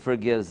God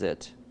forgives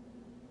it.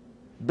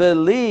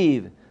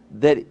 Believe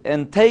that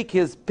and take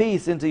His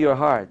peace into your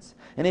hearts.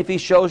 And if He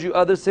shows you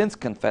other sins,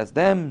 confess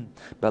them.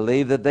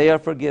 Believe that they are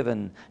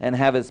forgiven and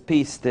have His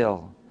peace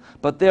still.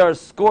 But there are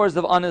scores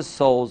of honest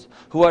souls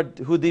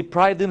who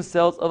deprive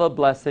themselves of a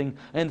blessing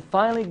and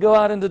finally go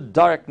out into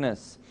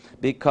darkness,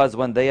 because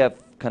when they have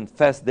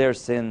confessed their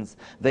sins,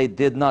 they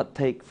did not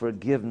take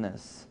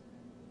forgiveness.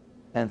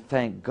 And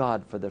thank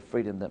God for the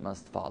freedom that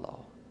must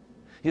follow.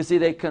 You see,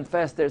 they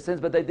confessed their sins,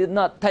 but they did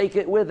not take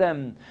it with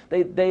them.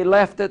 They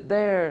left it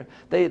there.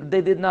 They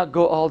did not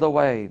go all the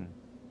way.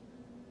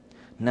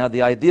 Now,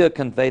 the idea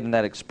conveyed in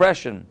that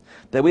expression,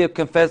 that we have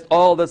confessed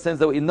all the sins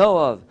that we know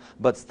of,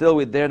 but still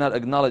we dare not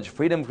acknowledge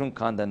freedom from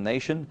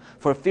condemnation,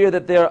 for fear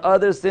that there are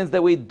other sins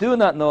that we do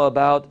not know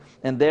about,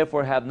 and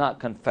therefore have not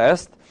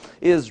confessed,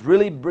 is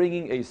really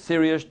bringing a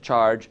serious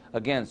charge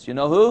against, you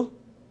know who?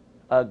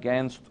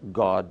 Against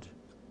God.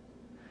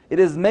 It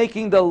is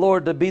making the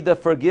Lord to be the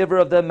forgiver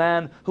of the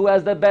man who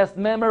has the best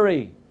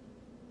memory.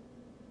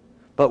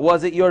 But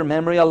was it your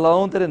memory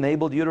alone that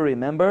enabled you to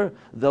remember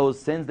those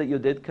sins that you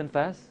did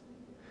confess?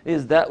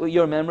 Is that what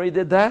your memory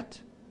did that?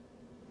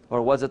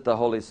 Or was it the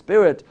Holy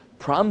Spirit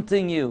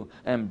prompting you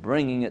and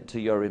bringing it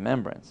to your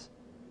remembrance?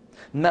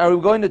 Now, are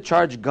we going to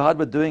charge God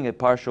with doing a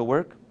partial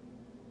work?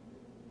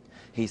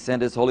 He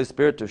sent His Holy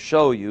Spirit to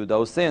show you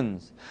those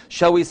sins.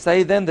 Shall we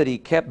say then that He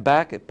kept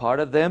back a part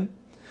of them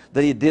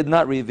that He did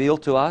not reveal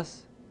to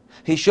us?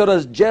 He showed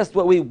us just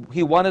what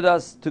He wanted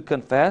us to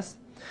confess.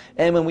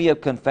 And when we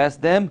have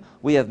confessed them,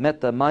 we have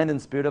met the mind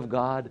and Spirit of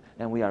God,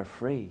 and we are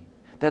free.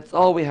 That's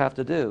all we have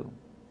to do.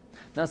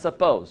 Now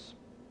suppose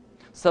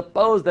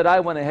that I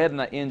went ahead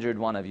and I injured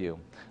one of you.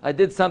 I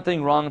did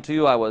something wrong to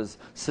you. I was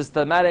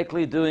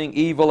systematically doing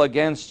evil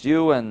against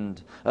you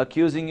and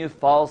accusing you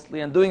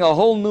falsely and doing a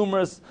whole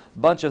numerous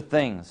bunch of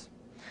things.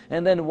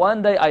 And then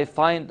one day I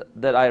find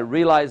that I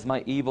realize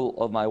my evil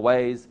of my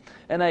ways,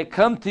 and I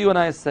come to you and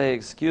I say,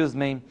 excuse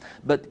me,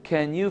 but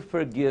can you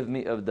forgive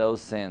me of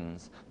those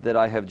sins that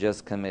I have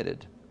just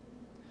committed?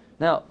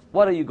 Now,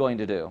 what are you going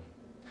to do?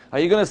 Are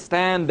you going to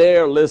stand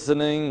there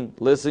listening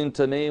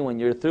to me when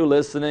you're through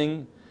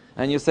listening,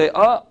 and you say,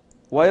 oh,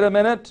 wait a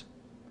minute,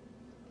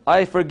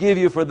 I forgive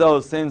you for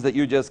those sins that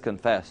you just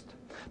confessed.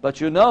 But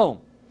you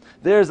know,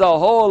 there's a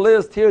whole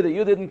list here that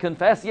you didn't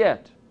confess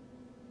yet.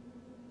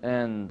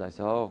 And I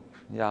say, oh,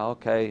 yeah,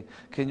 okay.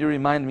 Can you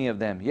remind me of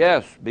them?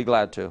 Yes, be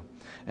glad to.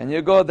 And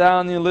you go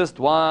down and you list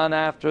one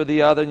after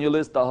the other, and you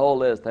list the whole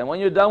list. And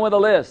when you're done with the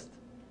list,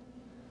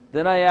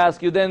 then I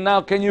ask you, then now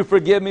can you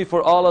forgive me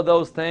for all of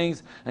those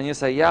things? And you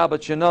say, yeah,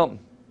 but you know,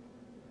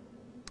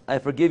 I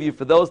forgive you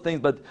for those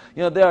things, but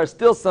you know, there are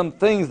still some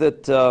things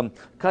that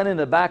kind of in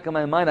the back of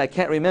my mind, I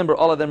can't remember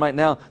all of them right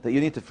now, that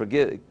you need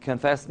to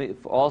confess me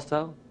for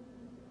also?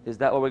 Is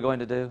that what we're going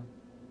to do?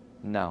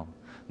 No.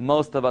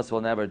 Most of us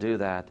will never do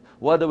that.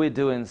 What do we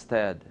do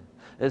instead?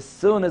 As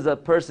soon as a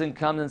person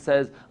comes and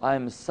says,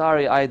 I'm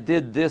sorry, I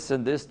did this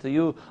and this to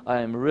you, I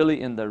am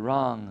really in the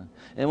wrong.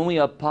 And when we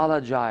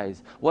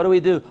apologize, what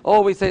do?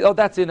 Oh, we say, oh,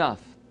 that's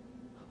enough.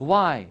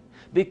 Why?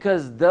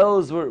 Because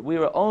we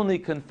were only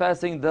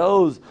confessing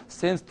those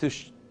sins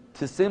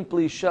to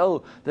simply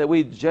show that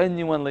we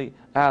genuinely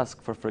ask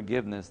for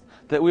forgiveness,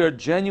 that we are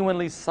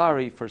genuinely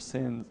sorry for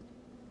sins,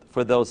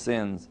 for those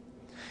sins.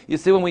 You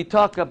see, when we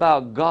talk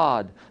about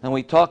God and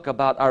we talk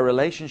about our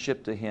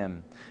relationship to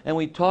Him and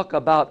we talk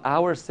about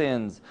our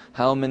sins,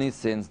 how many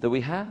sins do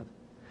we have?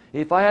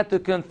 If I had to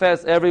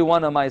confess every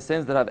one of my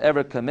sins that I've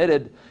ever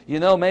committed, you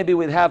know, maybe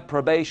we'd have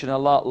probation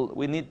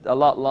we need a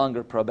lot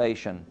longer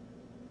probation.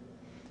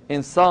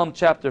 In Psalm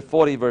chapter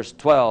 40, verse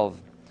 12,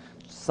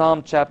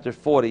 Psalm chapter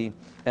 40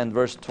 and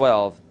verse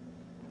 12,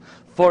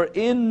 for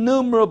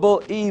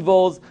innumerable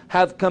evils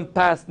have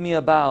compassed me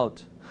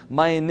about.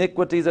 My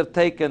iniquities have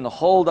taken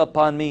hold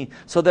upon me,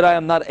 so that I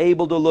am not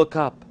able to look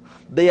up.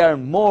 They are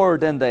more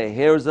than the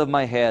hairs of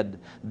my head,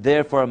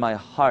 therefore my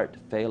heart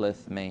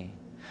faileth me.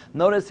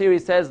 Notice here he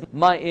says,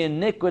 my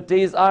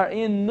iniquities are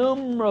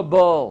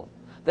innumerable.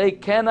 They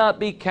cannot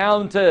be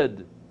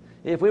counted.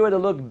 If we were to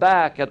look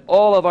back at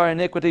all of our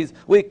iniquities,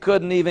 we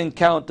couldn't even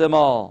count them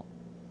all.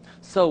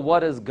 So what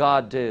does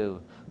God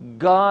do?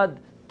 God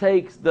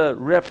takes the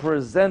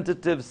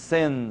representative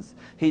sins.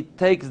 He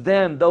takes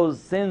them, those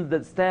sins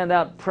that stand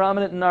out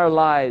prominent in our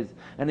lives,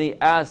 and He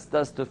asks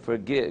us to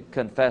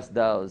confess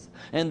those.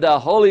 And the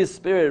Holy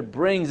Spirit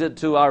brings it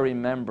to our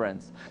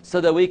remembrance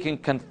so that we can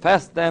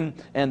confess them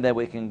and that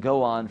we can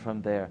go on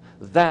from there.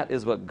 That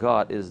is what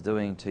God is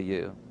doing to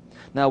you.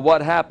 Now,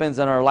 what happens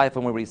in our life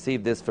when we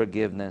receive this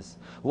forgiveness?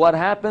 What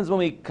happens when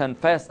we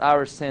confess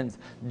our sins,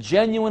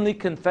 genuinely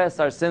confess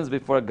our sins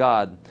before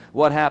God?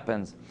 What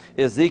happens?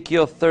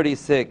 Ezekiel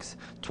 36,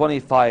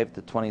 25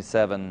 to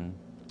 27.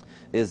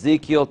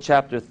 Ezekiel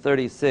chapter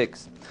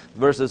 36,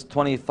 verses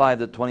 25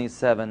 to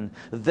 27.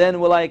 Then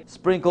will I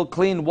sprinkle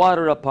clean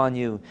water upon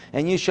you,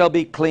 and you shall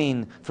be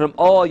clean. From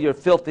all your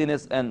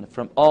filthiness and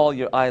from all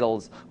your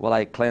idols will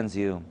I cleanse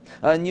you.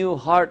 A new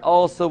heart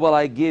also will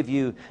I give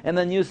you, and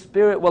a new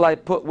spirit will I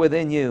put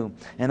within you.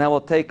 And I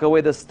will take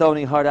away the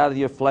stony heart out of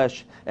your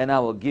flesh, and I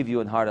will give you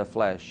an heart of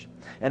flesh.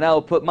 And I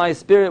will put my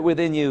spirit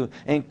within you,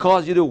 and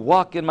cause you to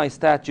walk in my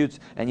statutes,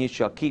 and you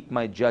shall keep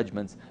my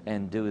judgments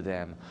and do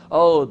them.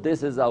 Oh,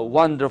 this is a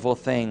wonderful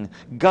thing.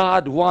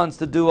 God wants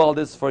to do all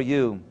this for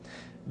you.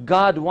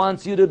 God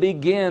wants you to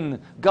begin.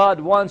 God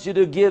wants you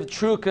to give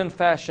true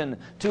confession,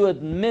 to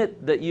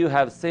admit that you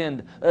have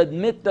sinned.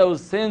 Admit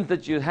those sins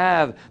that you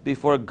have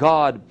before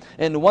God.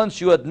 And once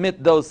you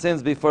admit those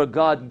sins before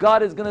God,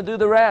 God is going to do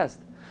the rest.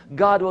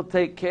 God will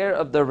take care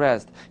of the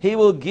rest. He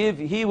will give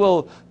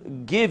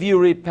you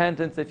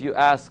repentance if you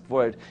ask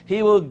for it.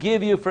 He will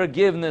give you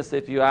forgiveness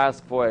if you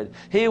ask for it.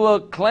 He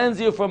will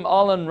cleanse you from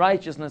all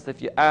unrighteousness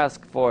if you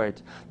ask for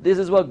it. This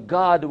is what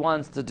God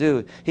wants to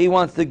do. He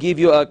wants to give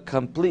you a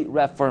complete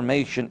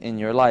reformation in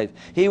your life.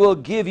 He will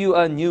give you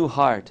a new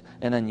heart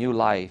and a new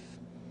life.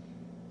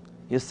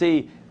 You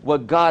see,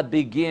 what God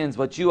begins,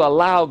 what you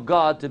allow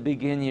God to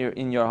begin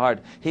in your heart,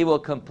 He will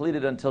complete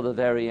it until the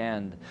very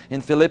end.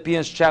 In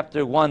Philippians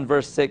chapter 1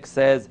 verse 6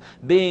 says,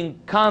 being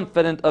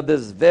confident of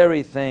this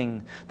very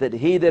thing, that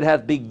He that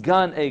hath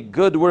begun a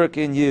good work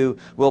in you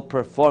will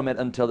perform it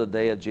until the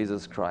day of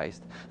Jesus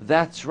Christ.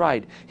 That's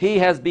right. He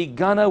has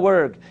begun a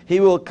work. He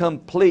will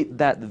complete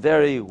that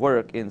very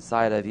work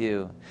inside of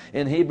you.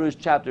 In Hebrews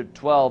chapter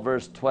 12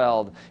 verse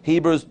 12,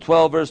 Hebrews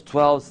 12 verse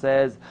 12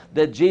 says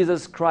that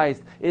Jesus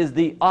Christ is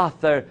the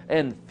author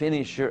and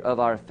finisher of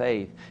our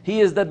faith.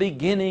 He is the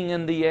beginning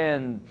and the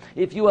end.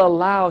 If you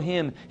allow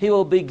Him, He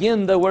will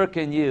begin the work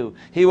in you.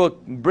 He will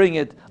bring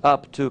it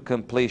up to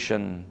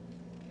completion.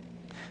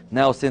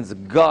 Now, since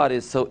God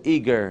is so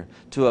eager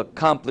to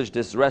accomplish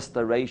this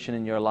restoration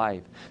in your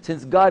life,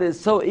 since God is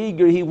so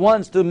eager, He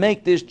wants to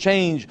make this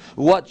change,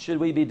 what should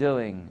we be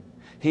doing?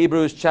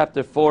 Hebrews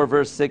chapter 4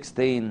 verse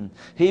 16.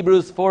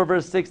 Hebrews 4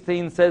 verse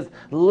 16 says,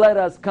 let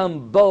us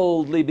come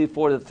boldly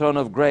before the throne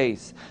of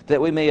grace, that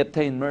we may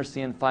obtain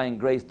mercy and find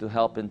grace to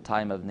help in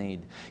time of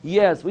need.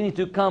 Yes, we need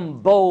to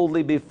come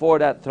boldly before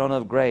that throne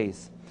of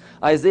grace.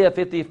 Isaiah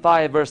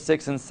 55 verse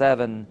 6 and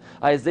 7.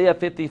 Isaiah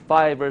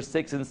 55 verse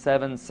 6 and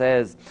 7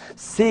 says,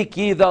 seek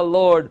ye the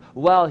Lord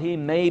while He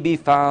may be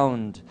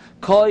found.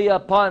 Call ye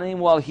upon Him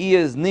while He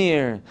is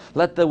near.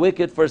 Let the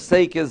wicked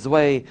forsake his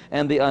way,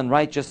 and the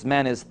unrighteous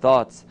man his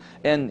thoughts.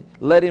 And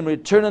let him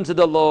return unto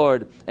the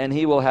Lord, and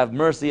He will have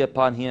mercy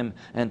upon him,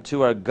 and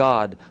to our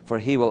God, for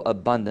He will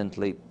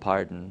abundantly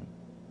pardon.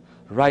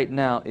 Right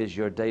now is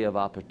your day of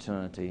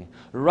opportunity.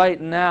 Right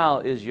now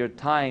is your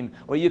time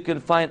where you can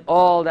find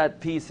all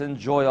that peace and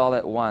joy all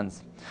at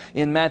once.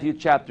 In Matthew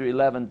chapter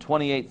 11,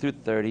 28 through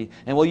 30,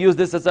 and we'll use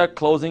this as our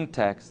closing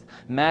text.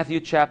 Matthew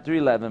chapter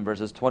 11,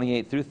 verses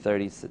 28 through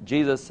 30,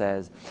 Jesus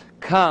says,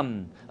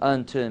 come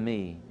unto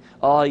me,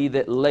 all ye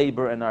that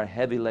labor and are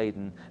heavy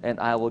laden, and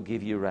I will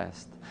give you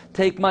rest.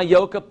 Take my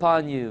yoke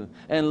upon you,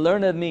 and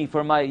learn of me,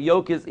 for my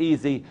yoke is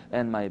easy,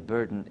 and my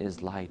burden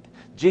is light.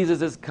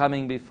 Jesus is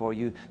coming before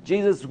you.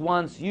 Jesus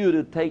wants you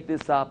to take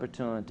this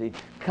opportunity.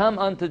 Come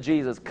unto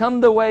Jesus. Come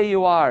the way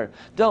you are.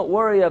 Don't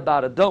worry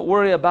about it. Don't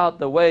worry about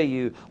the way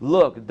you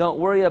look. Don't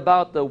worry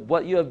about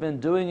what you have been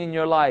doing in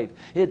your life.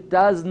 It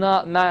does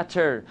not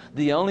matter.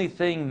 The only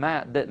thing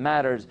that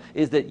matters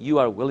is that you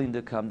are willing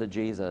to come to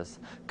Jesus.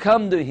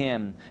 Come to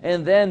Him,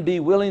 and then be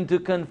willing to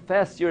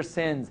confess your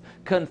sins.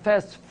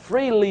 Confess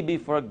freely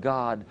before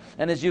God.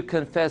 And as you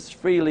confess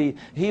freely,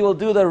 He will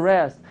do the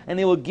rest, and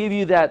He will give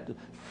you that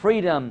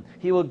freedom.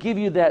 He will give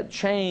you that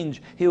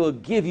change. He will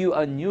give you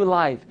a new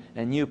life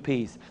and new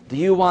peace. Do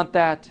you want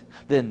that?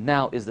 Then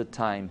now is the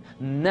time.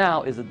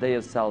 Now is the day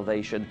of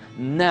salvation.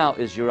 Now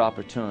is your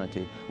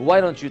opportunity. Why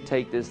don't you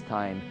take this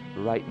time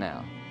right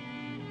now?